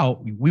stuff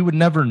out, we would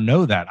never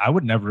know that. I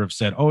would never have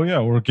said, oh yeah,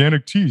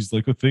 organic teas,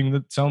 like a thing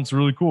that sounds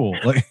really cool.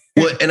 Like,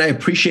 well, and I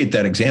appreciate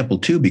that example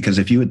too, because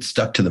if you had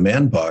stuck to the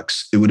man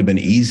box, it would have been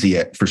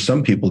easy for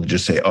some people to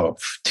just say, oh,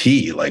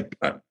 tea, like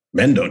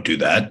men don't do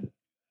that.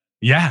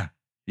 Yeah,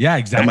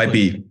 exactly. That might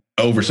be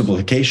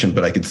oversimplification,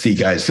 but I could see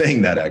guys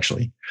saying that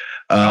actually.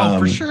 Oh,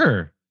 for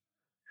sure.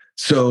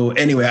 So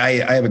anyway,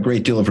 I have a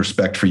great deal of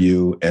respect for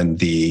you and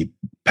the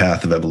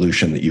path of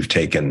evolution that you've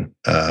taken.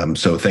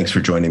 So thanks for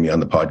joining me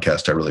on the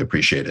podcast. I really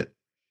appreciate it.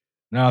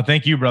 No,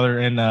 thank you, brother.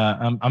 And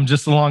I'm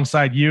just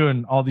alongside you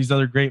and all these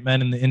other great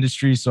men in the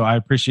industry. So I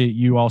appreciate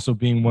you also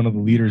being one of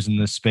the leaders in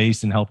this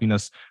space and helping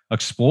us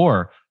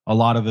explore a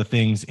lot of the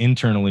things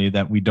internally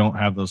that we don't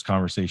have those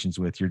conversations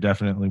with. You're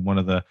definitely one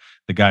of the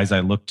guys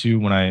I look to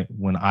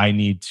when I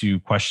need to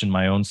question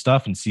my own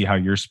stuff and see how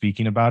you're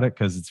speaking about it,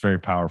 because it's very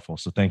powerful.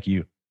 So thank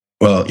you.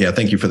 Well, yeah,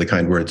 thank you for the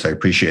kind words. I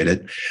appreciate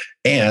it.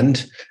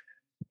 And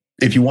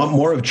if you want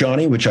more of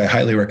Johnny, which I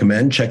highly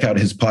recommend, check out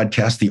his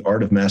podcast, The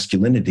Art of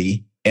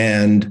Masculinity,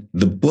 and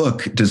the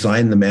book,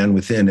 Design the Man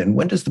Within. And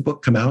when does the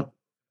book come out?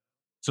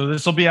 So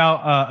this will be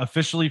out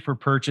officially for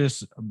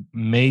purchase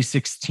May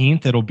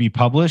 16th. It'll be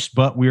published,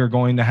 but we are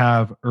going to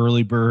have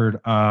early bird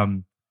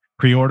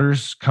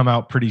pre-orders come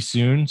out pretty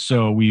soon.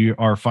 So we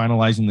are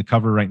finalizing the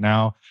cover right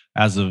now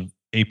as of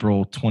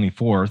April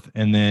 24th.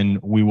 And then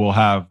we will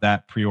have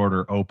that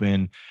pre-order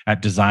open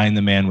at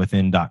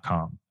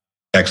designthemanwithin.com.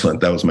 Excellent.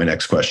 That was my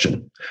next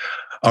question.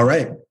 All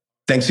right.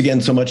 Thanks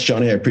again so much,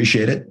 Johnny. I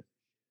appreciate it.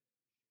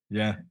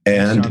 Yeah.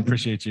 And John,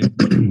 appreciate you.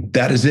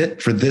 That is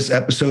it for this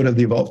episode of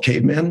The Evolved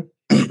Caveman.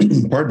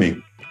 Pardon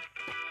me.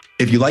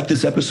 If you like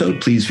this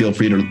episode, please feel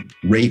free to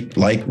rate,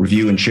 like,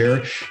 review, and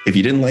share. If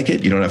you didn't like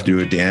it, you don't have to do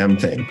a damn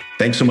thing.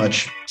 Thanks so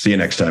much. See you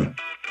next time.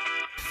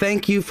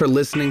 Thank you for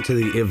listening to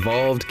the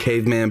Evolved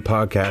Caveman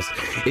podcast.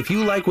 If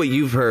you like what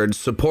you've heard,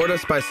 support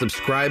us by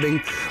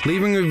subscribing,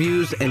 leaving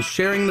reviews, and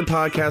sharing the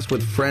podcast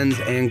with friends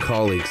and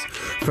colleagues.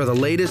 For the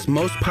latest,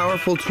 most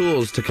powerful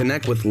tools to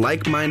connect with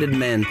like-minded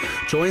men,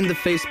 join the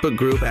Facebook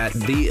group at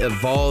The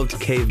Evolved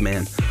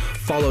Caveman.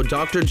 Follow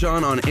Dr.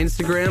 John on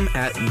Instagram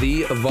at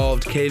The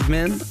Evolved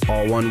Caveman,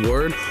 all one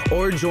word,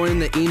 or join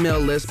the email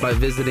list by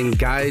visiting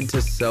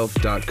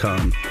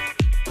guidetoself.com.